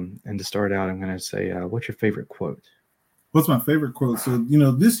 And to start out, I'm going to say, what's your favorite quote? What's my favorite quote? So,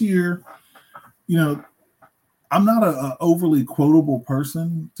 this year, I'm not a overly quotable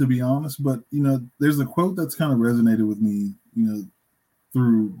person, to be honest, but, there's a quote that's kind of resonated with me,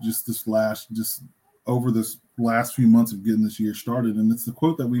 through just over this last few months of getting this year started. And it's the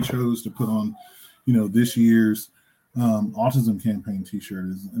quote that we chose to put on, this year's autism campaign t-shirt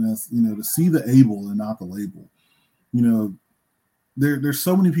and that's, to see the able and not the label. There's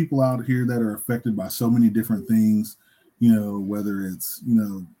so many people out here that are affected by so many different things, whether it's,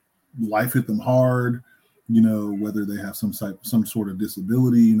 life hit them hard, whether they have some sort of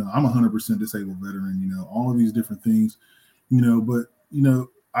disability. I'm 100% disabled veteran, all of these different things, but,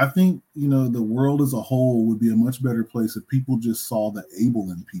 I think, the world as a whole would be a much better place if people just saw the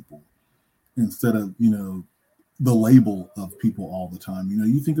able in people instead of, the label of people all the time.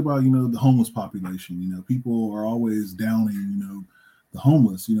 You think about, the homeless population, people are always downing, the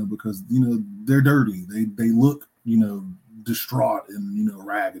homeless, because, they're dirty. They look, distraught and,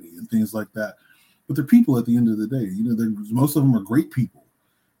 raggedy and things like that. But they're people at the end of the day. Most of them are great people,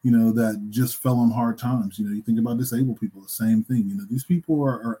 that just fell on hard times. You think about disabled people, the same thing. These people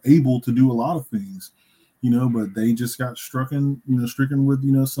are able to do a lot of things, but they just got stricken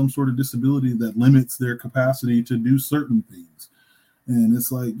with, some sort of disability that limits their capacity to do certain things. And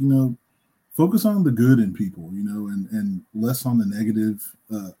it's like, focus on the good in people, and less on the negative,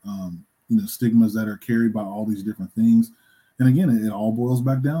 stigmas that are carried by all these different things. And again, it all boils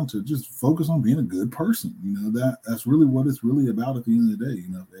back down to just focus on being a good person. That's really what it's really about at the end of the day.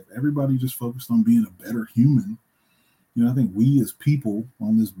 If everybody just focused on being a better human, I think we as people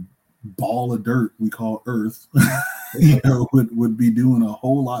on this ball of dirt we call Earth, would be doing a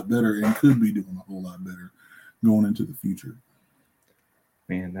whole lot better and could be doing a whole lot better going into the future.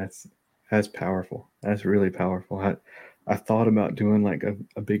 Man, that's powerful. That's really powerful. I thought about doing like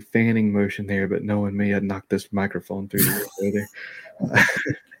a big fanning motion there, but knowing me, I'd knock this microphone through the window there.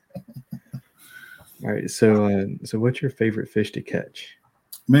 All right. So what's your favorite fish to catch?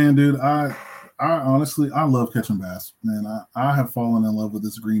 Man, dude, I honestly, I love catching bass, man. I have fallen in love with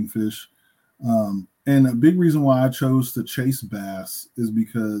this green fish. And a big reason why I chose to chase bass is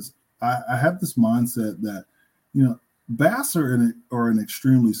because I have this mindset that, bass are an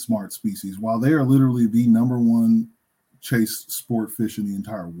extremely smart species. While they are literally the number one chase sport fish in the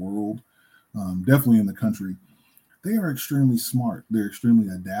entire world, definitely in the country, they are extremely smart. They're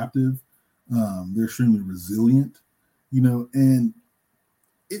extremely adaptive. They're extremely resilient, and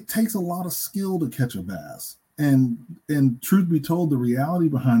it takes a lot of skill to catch a bass. And truth be told, the reality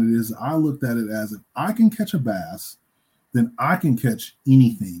behind it is I looked at it as, if I can catch a bass, then I can catch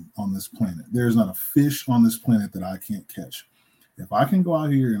anything on this planet. There's not a fish on this planet that I can't catch. If I can go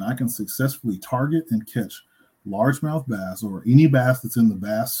out here and I can successfully target and catch largemouth bass or any bass that's in the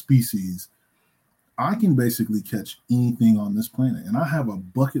bass species, I can basically catch anything on this planet. And I have a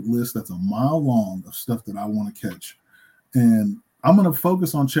bucket list that's a mile long of stuff that I want to catch. And I'm going to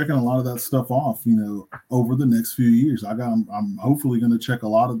focus on checking a lot of that stuff off, over the next few years. I'm hopefully going to check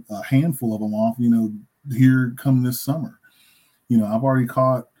a handful of them off, here come this summer. I've already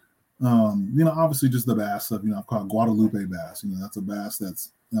caught, obviously just the bass stuff. I've caught Guadalupe bass. That's a bass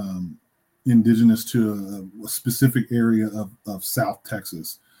that's indigenous to a specific area of South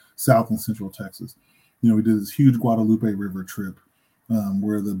Texas, South and Central Texas. We did this huge Guadalupe River trip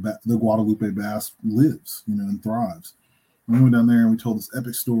where the Guadalupe bass lives, and thrives. We went down there and we told this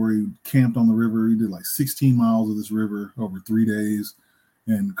epic story, camped on the river. We did like 16 miles of this river over 3 days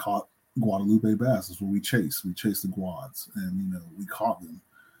and caught Guadalupe bass. That's what we chased. We chased the guads and, we caught them.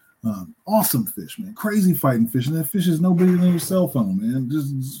 Awesome fish, man. Crazy fighting fish. And that fish is no bigger than your cell phone, man.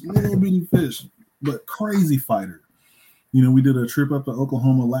 Just little bitty fish, but crazy fighter. We did a trip up to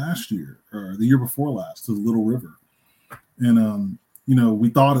Oklahoma last year or the year before last to the Little River. And, we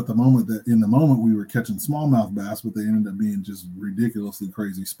thought at the moment that in the moment we were catching smallmouth bass, but they ended up being just ridiculously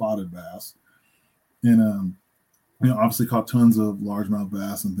crazy spotted bass. And, obviously caught tons of largemouth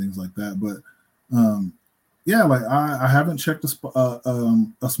bass and things like that. But, yeah, like I haven't checked a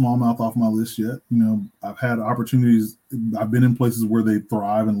smallmouth off my list yet. I've had opportunities. I've been in places where they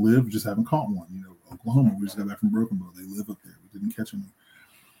thrive and live, just haven't caught one. Oklahoma, we just got back from Broken Bow. They live up there. We didn't catch any.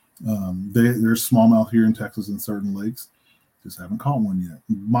 There's smallmouth here in Texas in certain lakes. Just haven't caught one yet.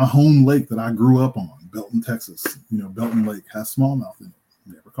 My home lake that I grew up on, Belton, Texas, Belton Lake has smallmouth in it.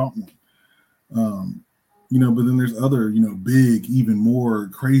 Never caught one. But then there's other, big, even more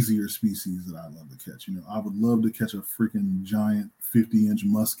crazier species that I love to catch. I would love to catch a freaking giant 50-inch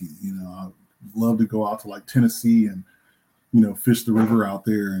muskie. I'd love to go out to like Tennessee and, fish the river out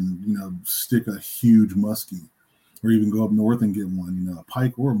there and, stick a huge muskie, or even go up north and get one, a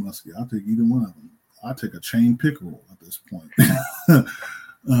pike or a muskie. I'll take either one of them. I'll take a chain pickerel at this point.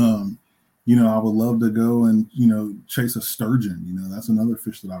 I would love to go and, chase a sturgeon. That's another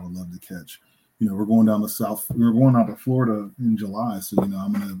fish that I would love to catch. We're going down we're going out to Florida in July. So,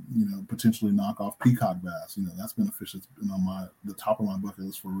 I'm going to, potentially knock off peacock bass. That's been a fish that's been on the top of my bucket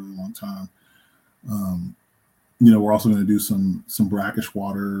list for a really long time. We're also going to do some brackish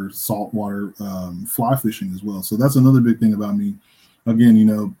water, saltwater fly fishing as well. So that's another big thing about me.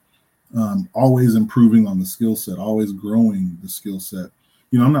 Again, always improving on the skill set, always growing the skill set.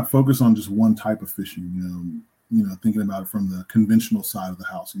 I'm not focused on just one type of fishing, thinking about it from the conventional side of the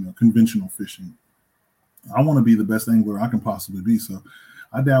house, conventional fishing. I want to be the best angler I can possibly be. So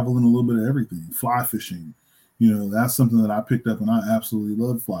I dabble in a little bit of everything. Fly fishing, that's something that I picked up, and I absolutely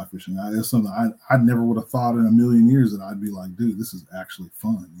love fly fishing. It's something I never would have thought in a million years that I'd be like, dude, this is actually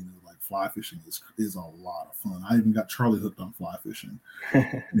fun. Like fly fishing is a lot of fun. I even got Charlie hooked on fly fishing.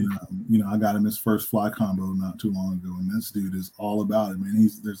 I got him his first fly combo not too long ago, and this dude is all about it, man.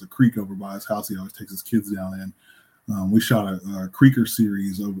 There's a creek over by his house. He always takes his kids down in. We shot a creeker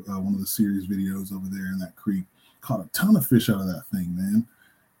series, one of the series videos over there in that creek. Caught a ton of fish out of that thing, man,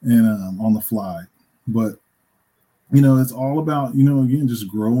 and on the fly. But it's all about again just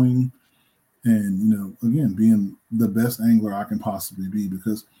growing, and again being the best angler I can possibly be,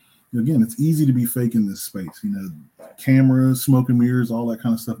 because again, it's easy to be fake in this space. Cameras, smoke and mirrors, all that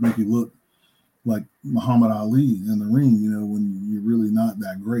kind of stuff make you look like Muhammad Ali in the ring, when you're really not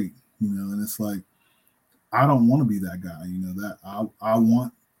that great, and it's like, I don't want to be that guy, that I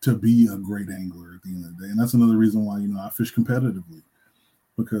want to be a great angler at the end of the day. And that's another reason why, I fish competitively,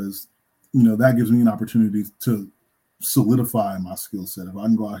 because, that gives me an opportunity to solidify my skill set. If I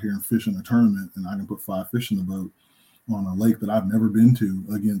can go out here and fish in a tournament and I can put 5 fish in the boat on a lake that I've never been to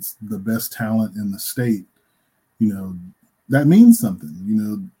against the best talent in the state, that means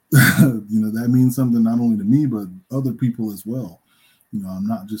something, that means something not only to me, but other people as well. I'm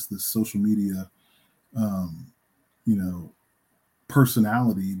not just this social media,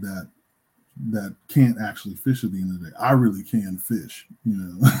 personality that can't actually fish at the end of the day. I really can fish,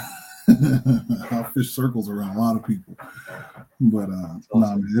 I fish circles around a lot of people, but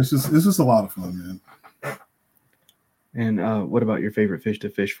awesome. Man, it's just a lot of fun, man. And what about your favorite fish to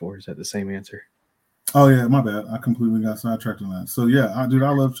fish for? Is that the same answer? Oh yeah, my bad. I completely got sidetracked on that. So yeah, I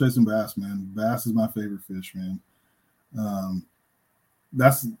love chasing bass, man. Bass is my favorite fish, man.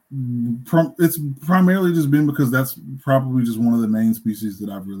 It's primarily just been because that's probably just one of the main species that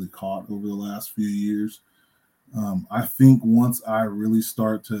I've really caught over the last few years. I think once I really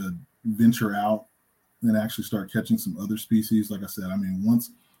start to venture out and actually start catching some other species, like I said, I mean,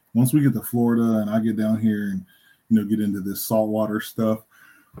 once we get to Florida and I get down here and get into this saltwater stuff,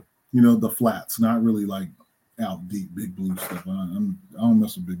 the flats, not really like out deep, big blue stuff. I don't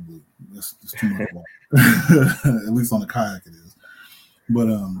mess with big blue. That's too much water. At least on the kayak it is. But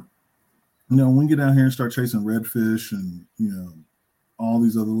when we get down here and start chasing redfish and all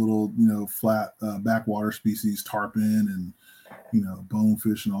these other little flat backwater species, tarpon and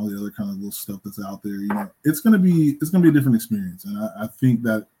bonefish and all the other kind of little stuff that's out there, it's gonna be a different experience, and I think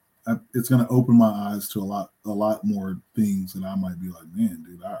that it's gonna open my eyes to a lot more things that I might be like, man,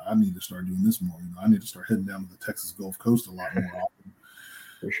 dude, I need to start doing this more. I need to start heading down to the Texas Gulf Coast a lot more often.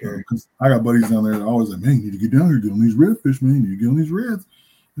 For sure. Because I got buddies down there that are always like, man, you need to get down here, get on these redfish, man. You need to get on these reds.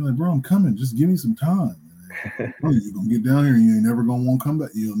 You're like, bro, I'm coming. Just give me some time. You're gonna get down here and you ain't never gonna want to come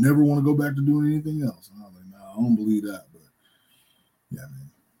back. You'll never want to go back to doing anything else. And I'm like, no, I don't believe that. But yeah,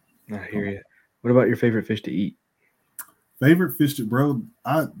 man. I hear you. What about your favorite fish to eat? Favorite fish to, bro,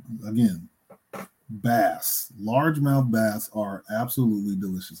 bass. Largemouth bass are absolutely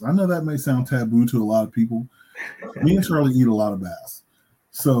delicious. I know that may sound taboo to a lot of people. Me and Charlie eat a lot of bass.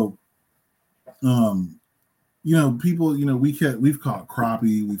 So people, we've caught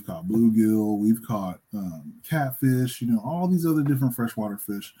crappie, we've caught bluegill, we've caught catfish, all these other different freshwater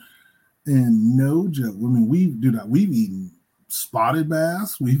fish. And no joke, I mean, we've eaten spotted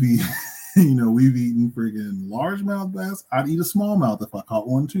bass, we've eaten, we've eaten freaking largemouth bass. I'd eat a smallmouth if I caught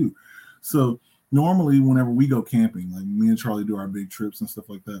one too. So normally whenever we go camping, like me and Charlie do our big trips and stuff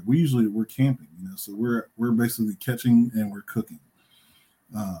like that, we're camping, so we're basically catching and we're cooking.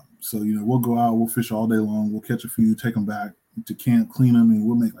 So we'll go out, we'll fish all day long, we'll catch a few, take them back to camp, clean them, and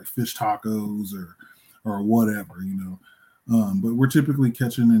we'll make like fish tacos or whatever, but we're typically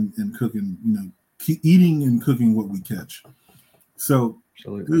catching and cooking, eating and cooking what we catch. So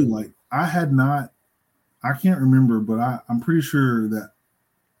dude, like I can't remember, but I'm pretty sure that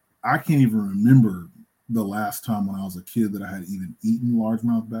I can't even remember the last time when I was a kid that I had even eaten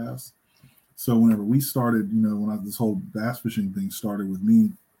largemouth bass. So whenever we started, this whole bass fishing thing started with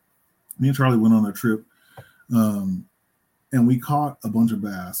me and Charlie went on a trip, and we caught a bunch of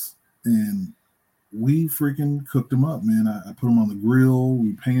bass, and we freaking cooked them up, man. I put them on the grill,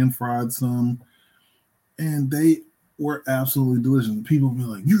 we pan fried some, and they were absolutely delicious. People be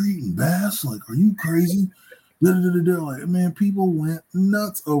like, "You're eating bass? Like, are you crazy?" Like, man, people went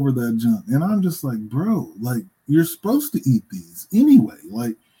nuts over that junk, and I'm just like, bro, like you're supposed to eat these anyway.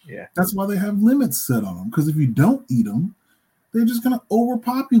 Like, yeah, that's why they have limits set on them, because if you don't eat them, they're just gonna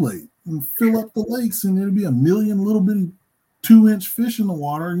overpopulate and fill up the lakes, and there'll be a million little bitty 2-inch fish in the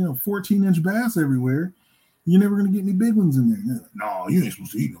water, 14-inch bass everywhere. You're never gonna get any big ones in there. Like, no, you ain't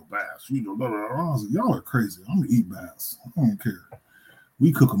supposed to eat no bass. Blah, blah, blah. I was like, y'all are crazy. I'm gonna eat bass. I don't care.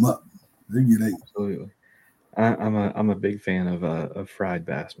 We cook them up. They get ate. Absolutely. I'm a big fan of fried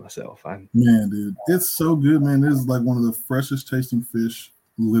bass myself. Man, dude, it's so good, man. This is like one of the freshest tasting fish,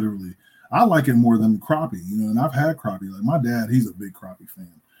 literally. I like it more than crappie, and I've had crappie. Like my dad, he's a big crappie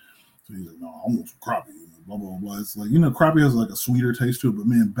fan. So he's like, no, I want some crappie, blah, blah, blah. It's like, crappie has like a sweeter taste to it, but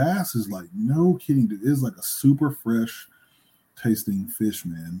man, bass is like, no kidding, dude. It's like a super fresh tasting fish,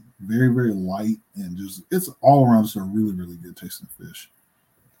 man. Very, very light, and it's all around just a really, really good tasting fish.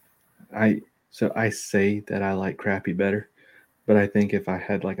 So I say that I like crappie better, but I think if I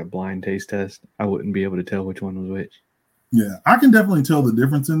had like a blind taste test, I wouldn't be able to tell which one was which. Yeah, I can definitely tell the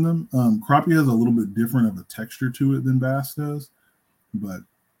difference in them. Crappie has a little bit different of a texture to it than bass does, but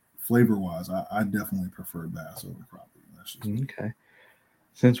flavor-wise, I definitely prefer bass over crappie. That's just okay.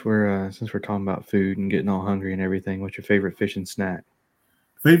 Since we're talking about food and getting all hungry and everything, what's your favorite fishing snack?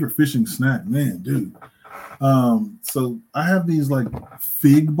 Favorite fishing snack, man, dude. So I have these like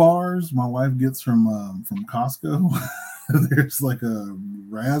fig bars my wife gets from Costco. There's like a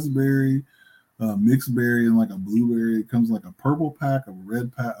raspberry, mixed berry, and like a blueberry. It comes like a purple pack, a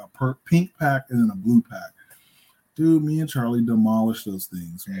red pack, a pink pack, and then a blue pack. Dude, me and Charlie demolish those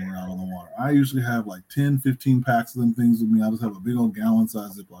things when we're out on the water. I usually have like 10, 15 packs of them things with me. I just have a big old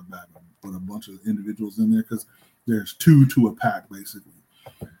gallon-sized Ziploc bag and put a bunch of individuals in there because there's 2 to a pack, basically.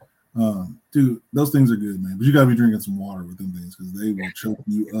 Dude, those things are good, man. But you gotta be drinking some water with them things because they will choke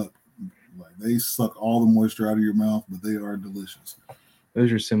you up. Like they suck all the moisture out of your mouth, but they are delicious.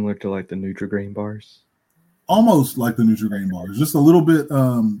 Those are similar to like the Nutri-Grain bars. Almost like the Nutri-Grain bars, just a little bit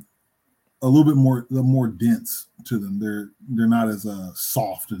more dense to them. They're not as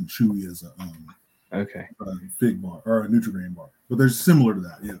soft and chewy as a fig bar or a Nutri-Grain bar, but they're similar to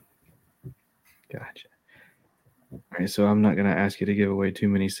that. Yeah. Gotcha. All right, so I'm not going to ask you to give away too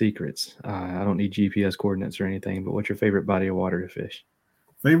many secrets. I don't need GPS coordinates or anything, but what's your favorite body of water to fish?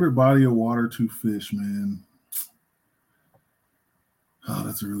 Favorite body of water to fish, man? Oh,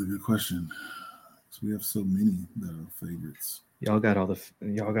 that's a really good question. So we have so many that are favorites. Y'all got all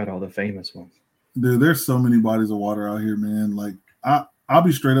the famous ones. Dude, there's so many bodies of water out here, man. Like I'll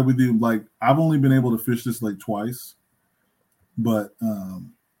be straight up with you. Like I've only been able to fish this lake twice, but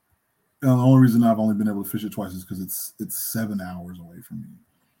the only reason I've only been able to fish it twice is because it's 7 hours away from me.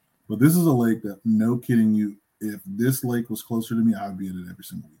 But this is a lake that, no kidding you, if this lake was closer to me, I'd be at it every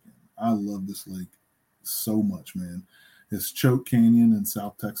single weekend. I love this lake so much, man. It's Choke Canyon in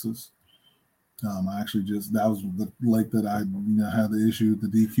South Texas. I actually that was the lake that I had the issue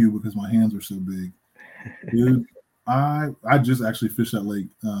with the DQ because my hands were so big. Dude, I just actually fished that lake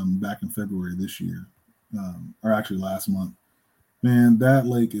back in February this year, or actually last month. Man, that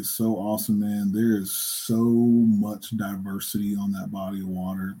lake is so awesome, man. There is so much diversity on that body of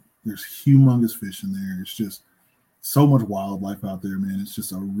water. There's humongous fish in there. It's just so much wildlife out there, man. It's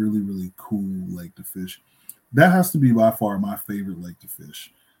just a really, really cool lake to fish. That has to be by far my favorite lake to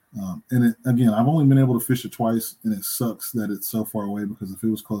fish. And again, I've only been able to fish it twice, and it sucks that it's so far away because if it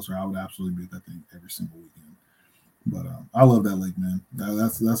was closer, I would absolutely be at that thing every single weekend. But I love that lake, man.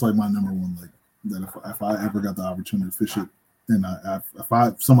 That's like my number one lake. that if I ever got the opportunity to fish it, and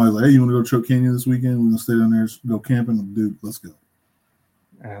if somebody's like, hey, you want to go Choke Canyon this weekend? We're gonna stay down there, go camping, dude. Let's go.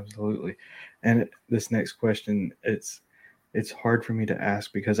 Absolutely. And this next question, it's hard for me to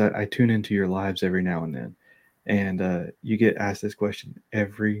ask because I tune into your lives every now and then, and you get asked this question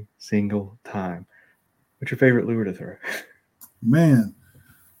every single time. What's your favorite lure to throw? Man,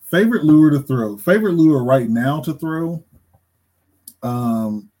 favorite lure to throw. Favorite lure right now to throw.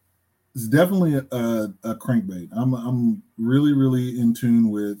 It's definitely a crankbait. I'm really, really in tune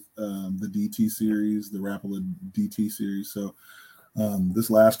with the DT series, the Rapala DT series. So this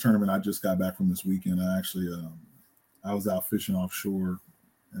last tournament I just got back from this weekend, I was out fishing offshore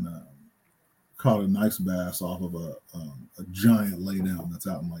and caught a nice bass off of a giant laydown that's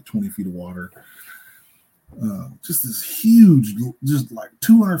out in like 20 feet of water. Just this huge, just like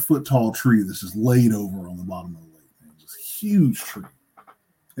 200-foot tall tree that's just laid over on the bottom of the lake. Man. Just huge tree.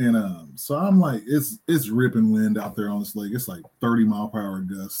 And so I'm like, it's ripping wind out there on this lake. It's like 30-mile-per-hour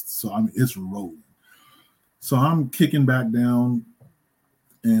gusts. So it's rolling. So I'm kicking back down,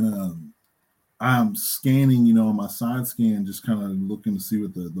 and I'm scanning, on my side scan, just kind of looking to see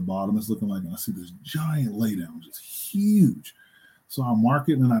what the bottom is looking like. And I see this giant laydown, just huge. So I mark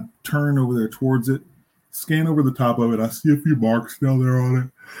it and I turn over there towards it, scan over the top of it. I see a few marks down there on it.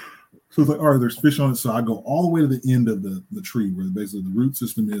 So it's like, all right, there's fish on it. So I go all the way to the end of the tree where basically the root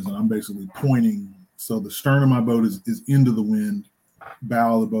system is, and I'm basically pointing. So the stern of my boat is into the wind,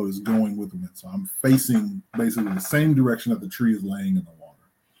 bow of the boat is going with the wind. So I'm facing basically the same direction that the tree is laying in the water.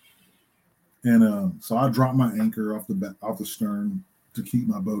 And so I drop my anchor off the stern to keep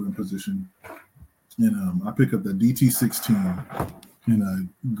my boat in position. And I pick up the DT16 in a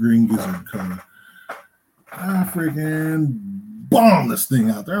green gizzard color. I freaking bomb this thing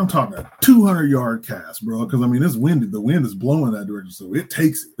out there. I'm talking a 200-yard cast, bro. Because, it's windy. The wind is blowing that direction. So it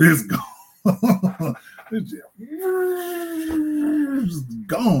takes it. It's gone. It's just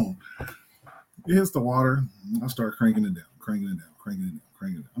gone. It hits the water. I start cranking it down.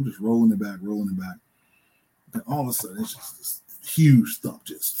 I'm just rolling it back. Then all of a sudden, it's just this huge thump.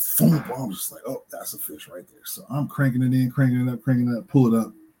 Just thump. I'm just like, oh, that's a fish right there. So I'm cranking it in, cranking it up, pull it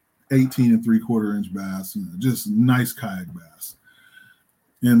up. 18 3/4-inch bass, just nice kayak bass.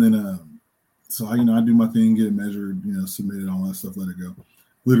 And then, so I do my thing, get it measured, submit it, all that stuff, let it go.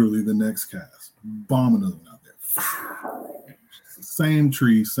 Literally the next cast, bomb another one out there. Same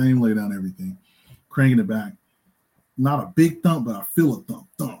tree, same laydown, everything. Cranking it back. Not a big thump, but I feel a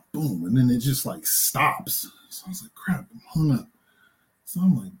thump, boom. And then it just like stops. So I was like, crap, I'm hung up. So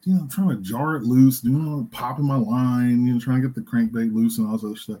I'm like, I'm trying to jar it loose, popping my line, trying to get the crankbait loose and all this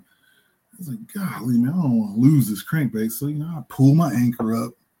other stuff. I was like, golly, man, I don't want to lose this crankbait. So, I pull my anchor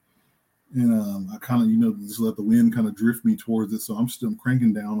up and I kind of, just let the wind kind of drift me towards it. So I'm still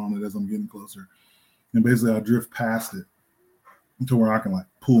cranking down on it as I'm getting closer. And basically I drift past it to where I can like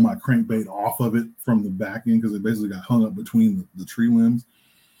pull my crankbait off of it from the back end because it basically got hung up between the tree limbs.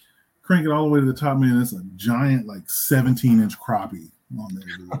 Crank it all the way to the top, man. It's a giant, like 17-inch crappie on there.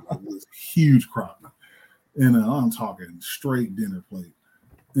 Like, this huge crappie. And I'm talking straight dinner plate.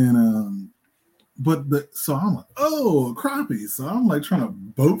 And so I'm like, oh, a crappie. So I'm like trying to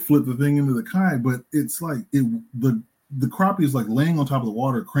boat flip the thing into the kayak, but it's like the crappie is like laying on top of the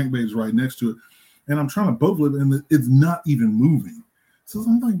water, crankbait is right next to it, and I'm trying to boat flip it, and it's not even moving. So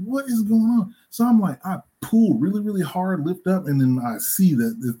I'm like, what is going on? So I'm like, I pull really, really hard, lift up, and then I see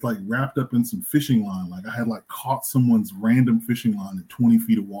that it's like wrapped up in some fishing line. Like I had like caught someone's random fishing line at 20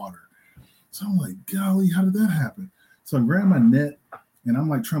 feet of water. So I'm like, golly, how did that happen? So I grab my net, and I'm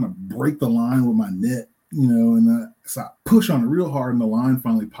like trying to break the line with my net, and so I push on it real hard and the line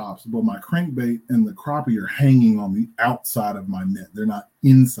finally pops. But my crankbait and the crappie are hanging on the outside of my net. They're not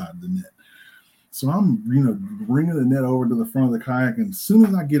inside the net. So I'm, bringing the net over to the front of the kayak. And as soon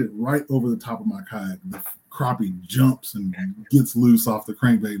as I get it right over the top of my kayak, the crappie jumps and gets loose off the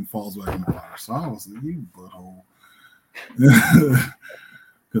crankbait and falls back in the water. So I was like, you butthole.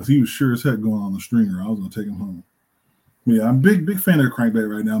 Because he was sure as heck going on the stringer. I was going to take him home. Yeah, I'm big fan of the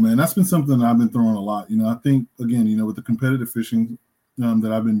crankbait right now, man. That's been something that I've been throwing a lot. I think, again, with the competitive fishing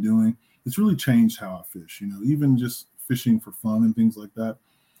that I've been doing, it's really changed how I fish. Even just fishing for fun and things like that.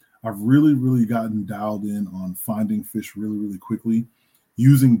 I've really, really gotten dialed in on finding fish really, really quickly,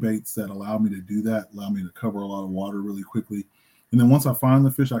 using baits that allow me to do that, allow me to cover a lot of water really quickly. And then once I find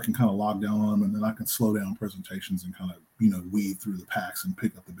the fish, I can kind of lock down on them, and then I can slow down presentations and kind of, weed through the packs and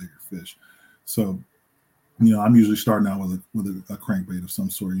pick up the bigger fish. So, I'm usually starting out with a crankbait of some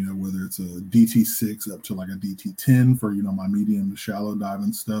sort, whether it's a DT6 up to like a DT10 for, my medium to shallow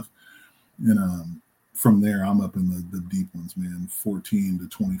diving stuff. And from there, I'm up in the deep ones, man, 14 to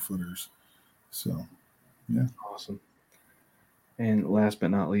 20 footers. So, yeah. Awesome. And last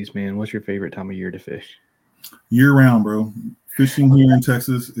but not least, man, what's your favorite time of year to fish? Year round, bro. Fishing here in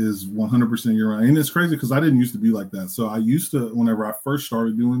Texas is 100% year round. And it's crazy because I didn't used to be like that. So I used to, whenever I first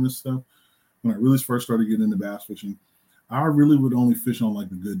started doing this stuff, when I really first started getting into bass fishing, I really would only fish on like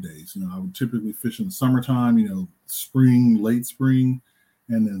the good days. I would typically fish in the summertime, spring, late spring,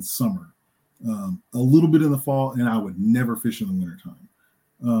 and then summer. A little bit in the fall, and I would never fish in the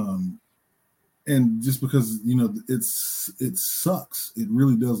wintertime. And just because, it sucks. It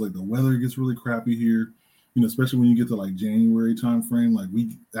really does. Like the weather gets really crappy here, especially when you get to like January time frame. Like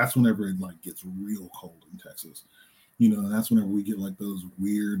that's whenever it like gets real cold in Texas. And that's whenever we get like those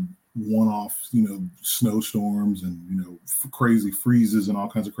weird one-off, snowstorms and, crazy freezes and all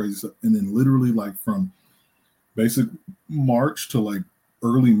kinds of crazy stuff. And then literally like from basic March to like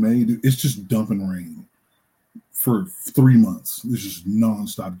early May, it's just dumping rain for 3 months. It's just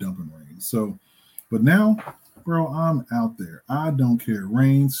nonstop dumping rain. So, but now, bro, I'm out there. I don't care.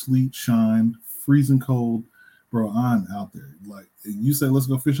 Rain, sleet, shine, freezing cold. Bro, I'm out there. Like, you say, let's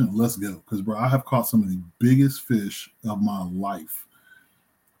go fishing, let's go. Because, bro, I have caught some of the biggest fish of my life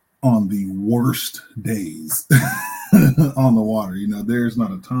on the worst days on the water. There's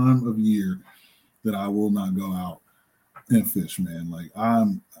not a time of year that I will not go out and fish, man. Like,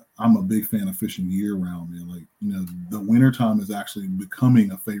 I'm a big fan of fishing year round, man. Like, the winter time is actually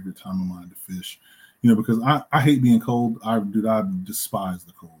becoming a favorite time of mine to fish, because I hate being cold. I despise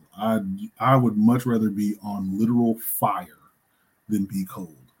the cold. I would much rather be on literal fire than be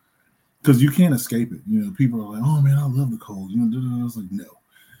cold, because you can't escape it. People are like, oh man, I love the cold. I was like, no,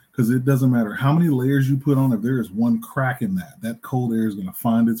 because it doesn't matter how many layers you put on. If there is one crack in that cold air is going to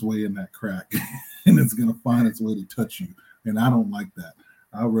find its way in that crack and it's going to find its way to touch you. And I don't like that.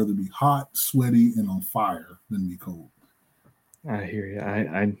 I'd rather be hot, sweaty, and on fire than be cold. I hear you.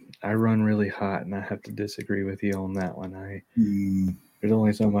 I run really hot, and I have to disagree with you on that one. There's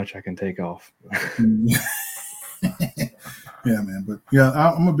only so much I can take off. Yeah, man. But yeah,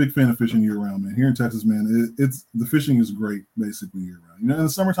 I'm a big fan of fishing year round, man. Here in Texas, man, it's the fishing is great basically year round. In the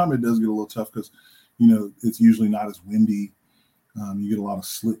summertime it does get a little tough because it's usually not as windy. You get a lot of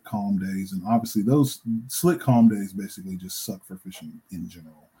slick, calm days, and obviously those slick, calm days basically just suck for fishing in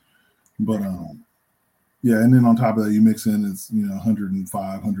general. But yeah, and then on top of that, you mix in it's 105,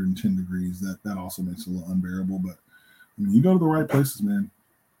 110 degrees. That also makes it a little unbearable. But you go to the right places, man.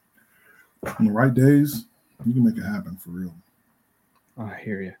 On the right days, you can make it happen for real. I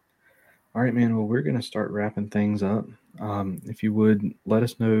hear you. All right, man. Well, we're going to start wrapping things up. If you would, let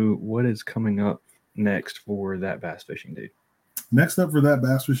us know what is coming up next for That Bass Fishing Dude. Next up for That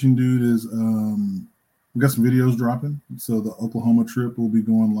Bass Fishing Dude is we got some videos dropping. So the Oklahoma trip will be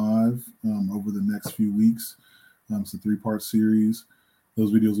going live over the next few weeks. It's a 3-part series.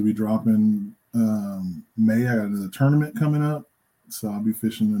 Those videos will be dropping May. I got another tournament coming up, so I'll be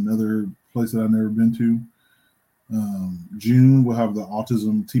fishing another place that I've never been to. June, we'll have the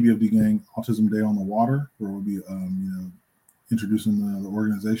TBFD Gang Autism Day on the Water, where we'll be, introducing the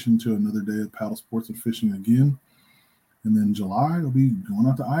organization to another day of paddle sports and fishing again. And then July, I'll be going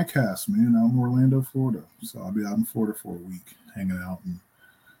out to ICAST, man, out in Orlando, Florida. So I'll be out in Florida for a week, hanging out and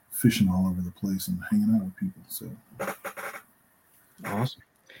fishing all over the place and hanging out with people. So awesome.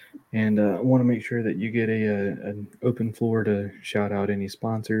 And I want to make sure that you get an open floor to shout out any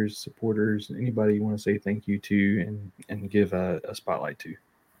sponsors, supporters, anybody you want to say thank you to and give a spotlight to.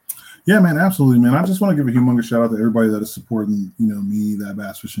 Yeah, man, absolutely, man. I just want to give a humongous shout out to everybody that is supporting, me, That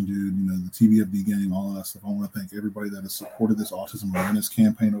Bass Fishing Dude, the TBFD Gang, all of that stuff. I want to thank everybody that has supported this autism awareness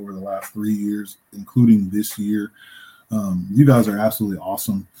campaign over the last 3 years, including this year. You guys are absolutely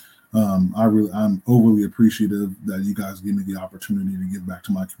awesome. I'm overly appreciative that you guys give me the opportunity to give back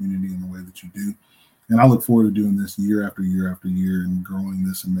to my community in the way that you do. And I look forward to doing this year after year after year and growing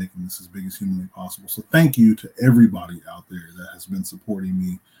this and making this as big as humanly possible. So thank you to everybody out there that has been supporting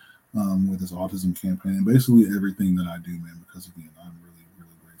me with this autism campaign and basically everything that I do, man, because again, I'm really,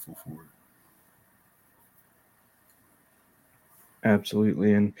 really grateful for it.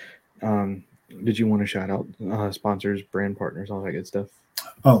 Absolutely. And did you want to shout out sponsors, brand partners, all that good stuff?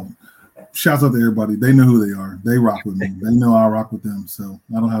 Oh, shouts out to everybody. They know who they are. They rock with me. They know I rock with them. So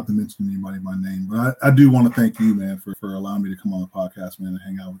I don't have to mention anybody by name. But I do want to thank you, man, for allowing me to come on the podcast, man, and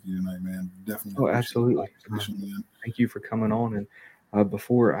hang out with you tonight, man. Definitely. Oh, absolutely. Thank you for coming on. And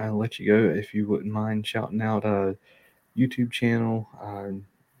before I let you go, if you wouldn't mind shouting out YouTube channel,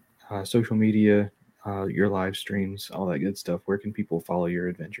 social media, your live streams, all that good stuff. Where can people follow your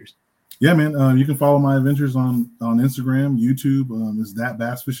adventures? yeah, man, you can follow my adventures on Instagram, YouTube. It's that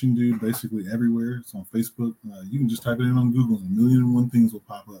Bass Fishing Dude, basically everywhere. It's on Facebook. You can just type it in on Google, and 1,000,001 things will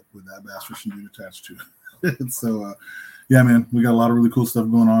pop up with that Bass Fishing Dude attached to it. So, yeah, man, we got a lot of really cool stuff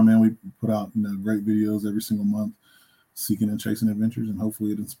going on, man. We put out great videos every single month, seeking and chasing adventures, and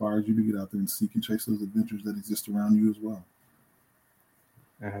hopefully it inspires you to get out there and seek and chase those adventures that exist around you as well.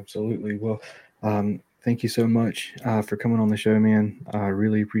 Absolutely. Well, thank you so much for coming on the show, man. I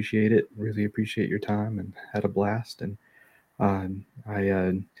really appreciate it. Really appreciate your time, and had a blast. And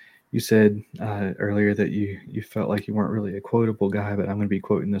you said earlier that you felt like you weren't really a quotable guy, but I'm going to be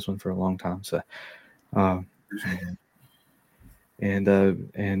quoting this one for a long time. So, and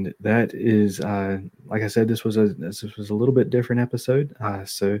that is like I said, this was a little bit different episode.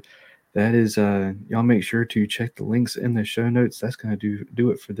 So that is y'all make sure to check the links in the show notes. That's going to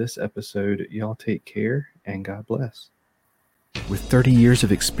do it for this episode. Y'all take care, and God bless. With 30 years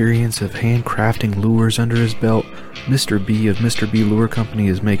of experience of handcrafting lures under his belt, Mr. B of Mr. B Lure Company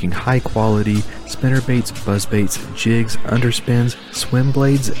is making high-quality spinnerbaits, buzzbaits, jigs, underspins, swim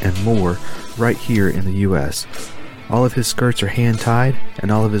blades, and more right here in the U.S. All of his skirts are hand-tied,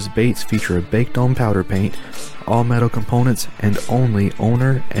 and all of his baits feature a baked-on powder paint, all metal components, and only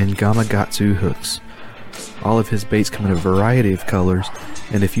Owner and Gamakatsu hooks. All of his baits come in a variety of colors,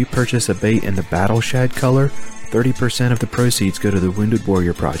 and if you purchase a bait in the Battle Shad color, 30% of the proceeds go to the Wounded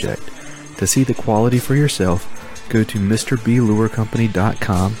Warrior Project. To see the quality for yourself, go to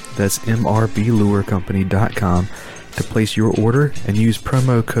MrBLureCompany.com, that's MRBLureCompany.com, to place your order and use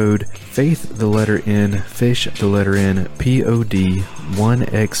promo code FAITH, the letter N, FISH, the letter N, POD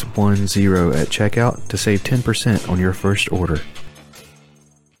 1X10 at checkout to save 10% on your first order.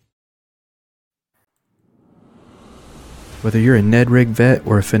 Whether you're a Ned Rig vet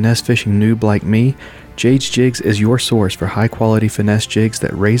or a finesse fishing noob like me, Jade's Jigs is your source for high quality finesse jigs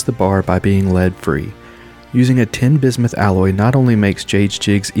that raise the bar by being lead free. Using a tin bismuth alloy not only makes Jade's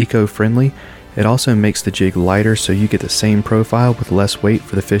Jigs eco-friendly, it also makes the jig lighter so you get the same profile with less weight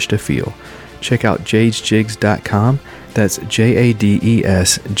for the fish to feel. Check out jadesjigs.com, that's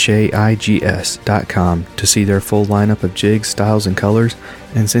JADESJIGS.com, to see their full lineup of jigs, styles, and colors.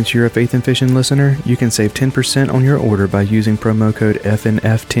 And since you're a Faith and Fishing listener, you can save 10% on your order by using promo code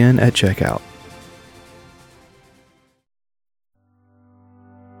FNF10 at checkout.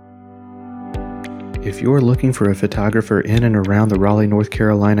 If you're looking for a photographer in and around the Raleigh, North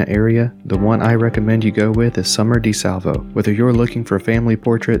Carolina area, the one I recommend you go with is Summer DeSalvo. Whether you're looking for family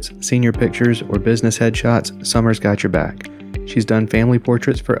portraits, senior pictures, or business headshots, Summer's got your back. She's done family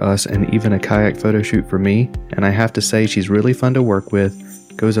portraits for us and even a kayak photo shoot for me, and I have to say she's really fun to work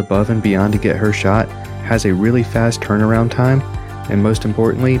with, goes above and beyond to get her shot, has a really fast turnaround time, and most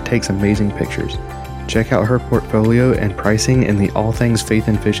importantly, takes amazing pictures. Check out her portfolio and pricing in the All Things Faith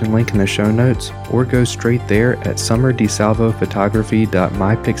and Fishing link in the show notes, or go straight there at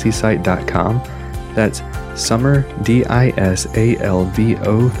summerdesalvophotography.mypixiesite.com. That's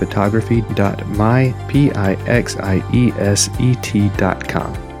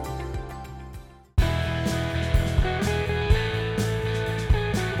summerdesalvophotography.mypixiesete.com.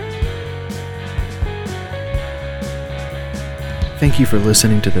 Thank you for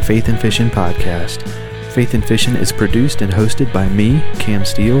listening to the Faith and Fishing podcast. Faith and Fishing is produced and hosted by me, Cam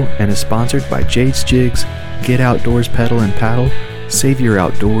Steele, and is sponsored by Jade's Jigs, Get Outdoors Pedal and Paddle, Save Your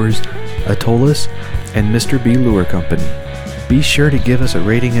Outdoors, Atollas, and Mr. B Lure Company. Be sure to give us a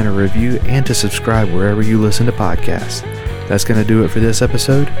rating and a review, and to subscribe wherever you listen to podcasts. That's going to do it for this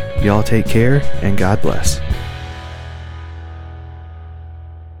episode. Y'all take care, and God bless.